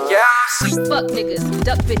covered up. Yeah. Fuck niggas,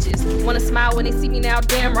 duck bitches. Wanna smile when they see me now,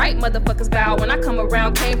 damn right, motherfuckers bow. When I come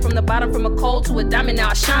around, came from the bottom, from a coal to a diamond, now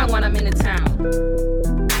I shine when I'm in the town.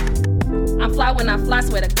 I'm fly when I fly,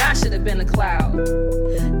 swear to God, should've been a cloud.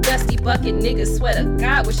 Dusty bucket niggas, swear to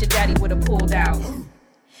God, wish your daddy would've pulled out.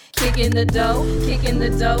 Kicking the dough, kicking the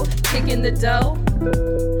dough, kicking the dough.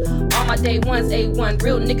 All my day ones, A1,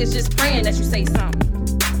 real niggas just praying that you say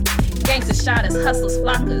something. Gangsters, shotters, hustlers,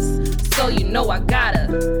 flockers, so you know I gotta.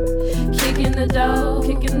 Kicking the dough,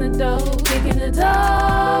 kicking the dough, kicking the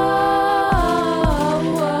dough.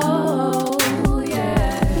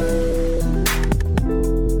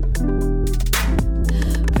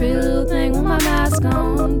 Real thing with my mask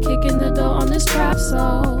on, kicking the door on this trap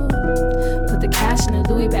so put the cash in the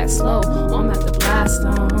Louis back slow, I'm at the blast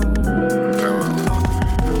on.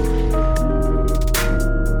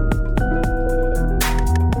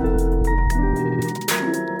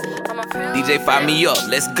 DJ fire me up,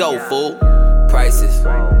 let's go, fool. Prices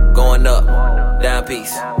going up, down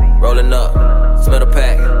piece, rolling up, smell the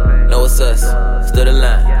pack, know it's us, stood in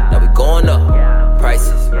line, now we going up.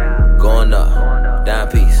 Prices going up, down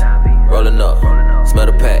piece, rolling up, smell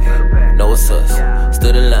the pack, know it's us,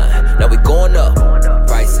 stood in line, now we going up.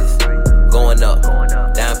 Prices going up,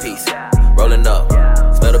 down piece, rolling up,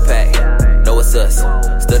 smell the pack, know it's us,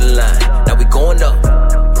 stood in line, now we going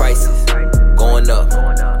up. Prices going up,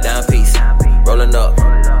 down piece, rolling up,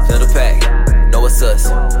 smell the pack, know it's us,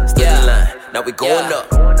 stood in line, now we going up.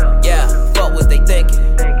 Yeah, fuck what they thinking.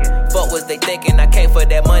 Fuck what they thinking, I came for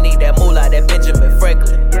that money, that moolah, that Benjamin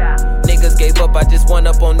Franklin. Niggas gave up, I just went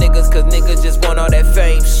up on niggas, cause niggas just want all that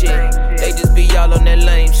fame shit. They just be all on that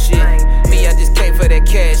lame shit. Me, I just came for that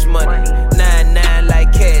cash money. 9-9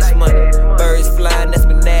 like cash money. Birds flying, that's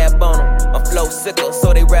McNabb on them. My flow sicker,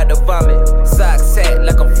 so they rather vomit. Socks hat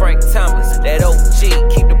like I'm Frank Thomas. That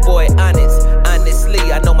OG, keep the boy honest. Honestly,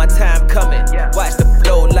 I know my time coming. Watch the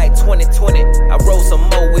flow like 2020. I roll some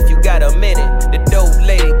more if you got a minute. The dope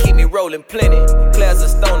lady keep me rolling plenty. Class of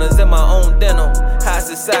stoners in my own denim. High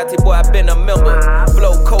society, boy, I been a member.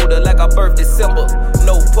 Flow colder like our birth December.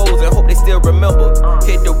 No posing, hope they still remember.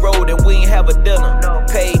 Hit the road and we ain't have a dinner.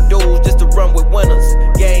 Paid dues just to run with winners.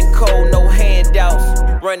 Game cold, no handouts.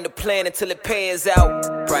 Run the plan until it pays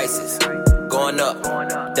out. Prices going up,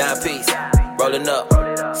 down piece, rolling up,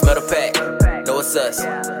 smell the pack, know it's us,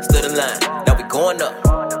 stood in line, now we going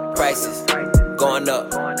up. Prices going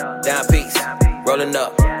up, down piece, rolling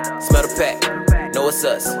up, smell the pack, know it's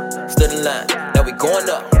us, stood in line, now we going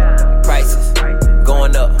up. Prices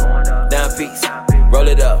going up, down piece, roll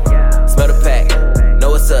it up, smell the pack,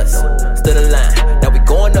 know it's us, stood in line, now we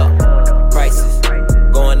going up. Prices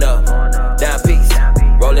going up, down piece,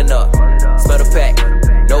 rolling up, smell the pack,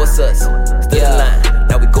 know it's us, stood in line,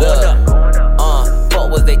 now we going up. What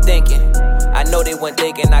was they thinking? I know they weren't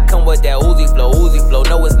thinking I come with that Uzi flow,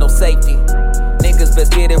 no it's no safety. Niggas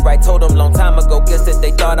best get it right, told them long time ago. Guess that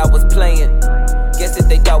they thought I was playing. Guess that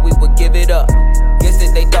they thought we would give it up. Guess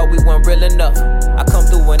that they thought we weren't real enough. I come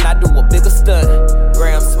through and I do a bigger stunt.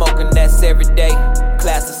 Graham smoking, that's every day.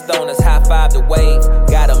 Class of stoners, high five the wave.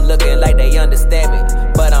 Got them looking like they understand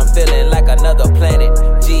me, but I'm feeling like another planet.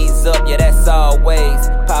 G's up, yeah that's always.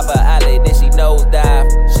 Papa Ollie, then she nosedive.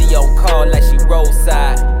 She on call like she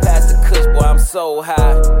roadside. Pass the kush, boy I'm so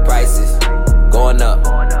high. Prices going up,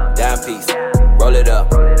 down piece, roll it up,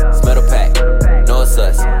 smell the pack, know it's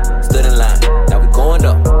us, stood in line, now we going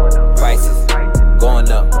up. Prices going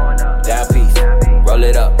up, down piece, roll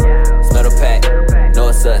it up, smell the pack, know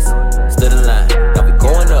it's us, stood in line, now we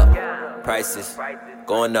going up. Prices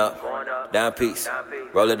going up, down piece,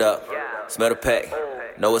 roll it up, smell the pack,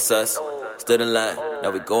 know it's us, stood in line,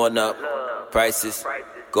 now we going up. Prices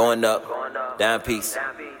going up, down piece,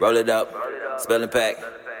 roll it up, smell the pack,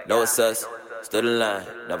 know it's us, stood in line,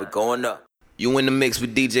 now we going up. You in the mix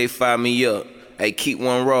with DJ Fire Me Up. Hey, keep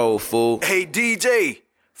one roll, fool. Hey, DJ,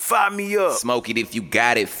 fire me up. Smoke it if you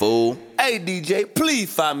got it, fool. Hey, DJ,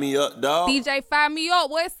 please fire me up, dawg. DJ Fire Me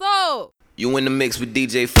Up, what's up? You in the mix with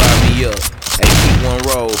DJ Fire Me Up. Hey, keep one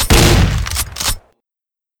roll, fool.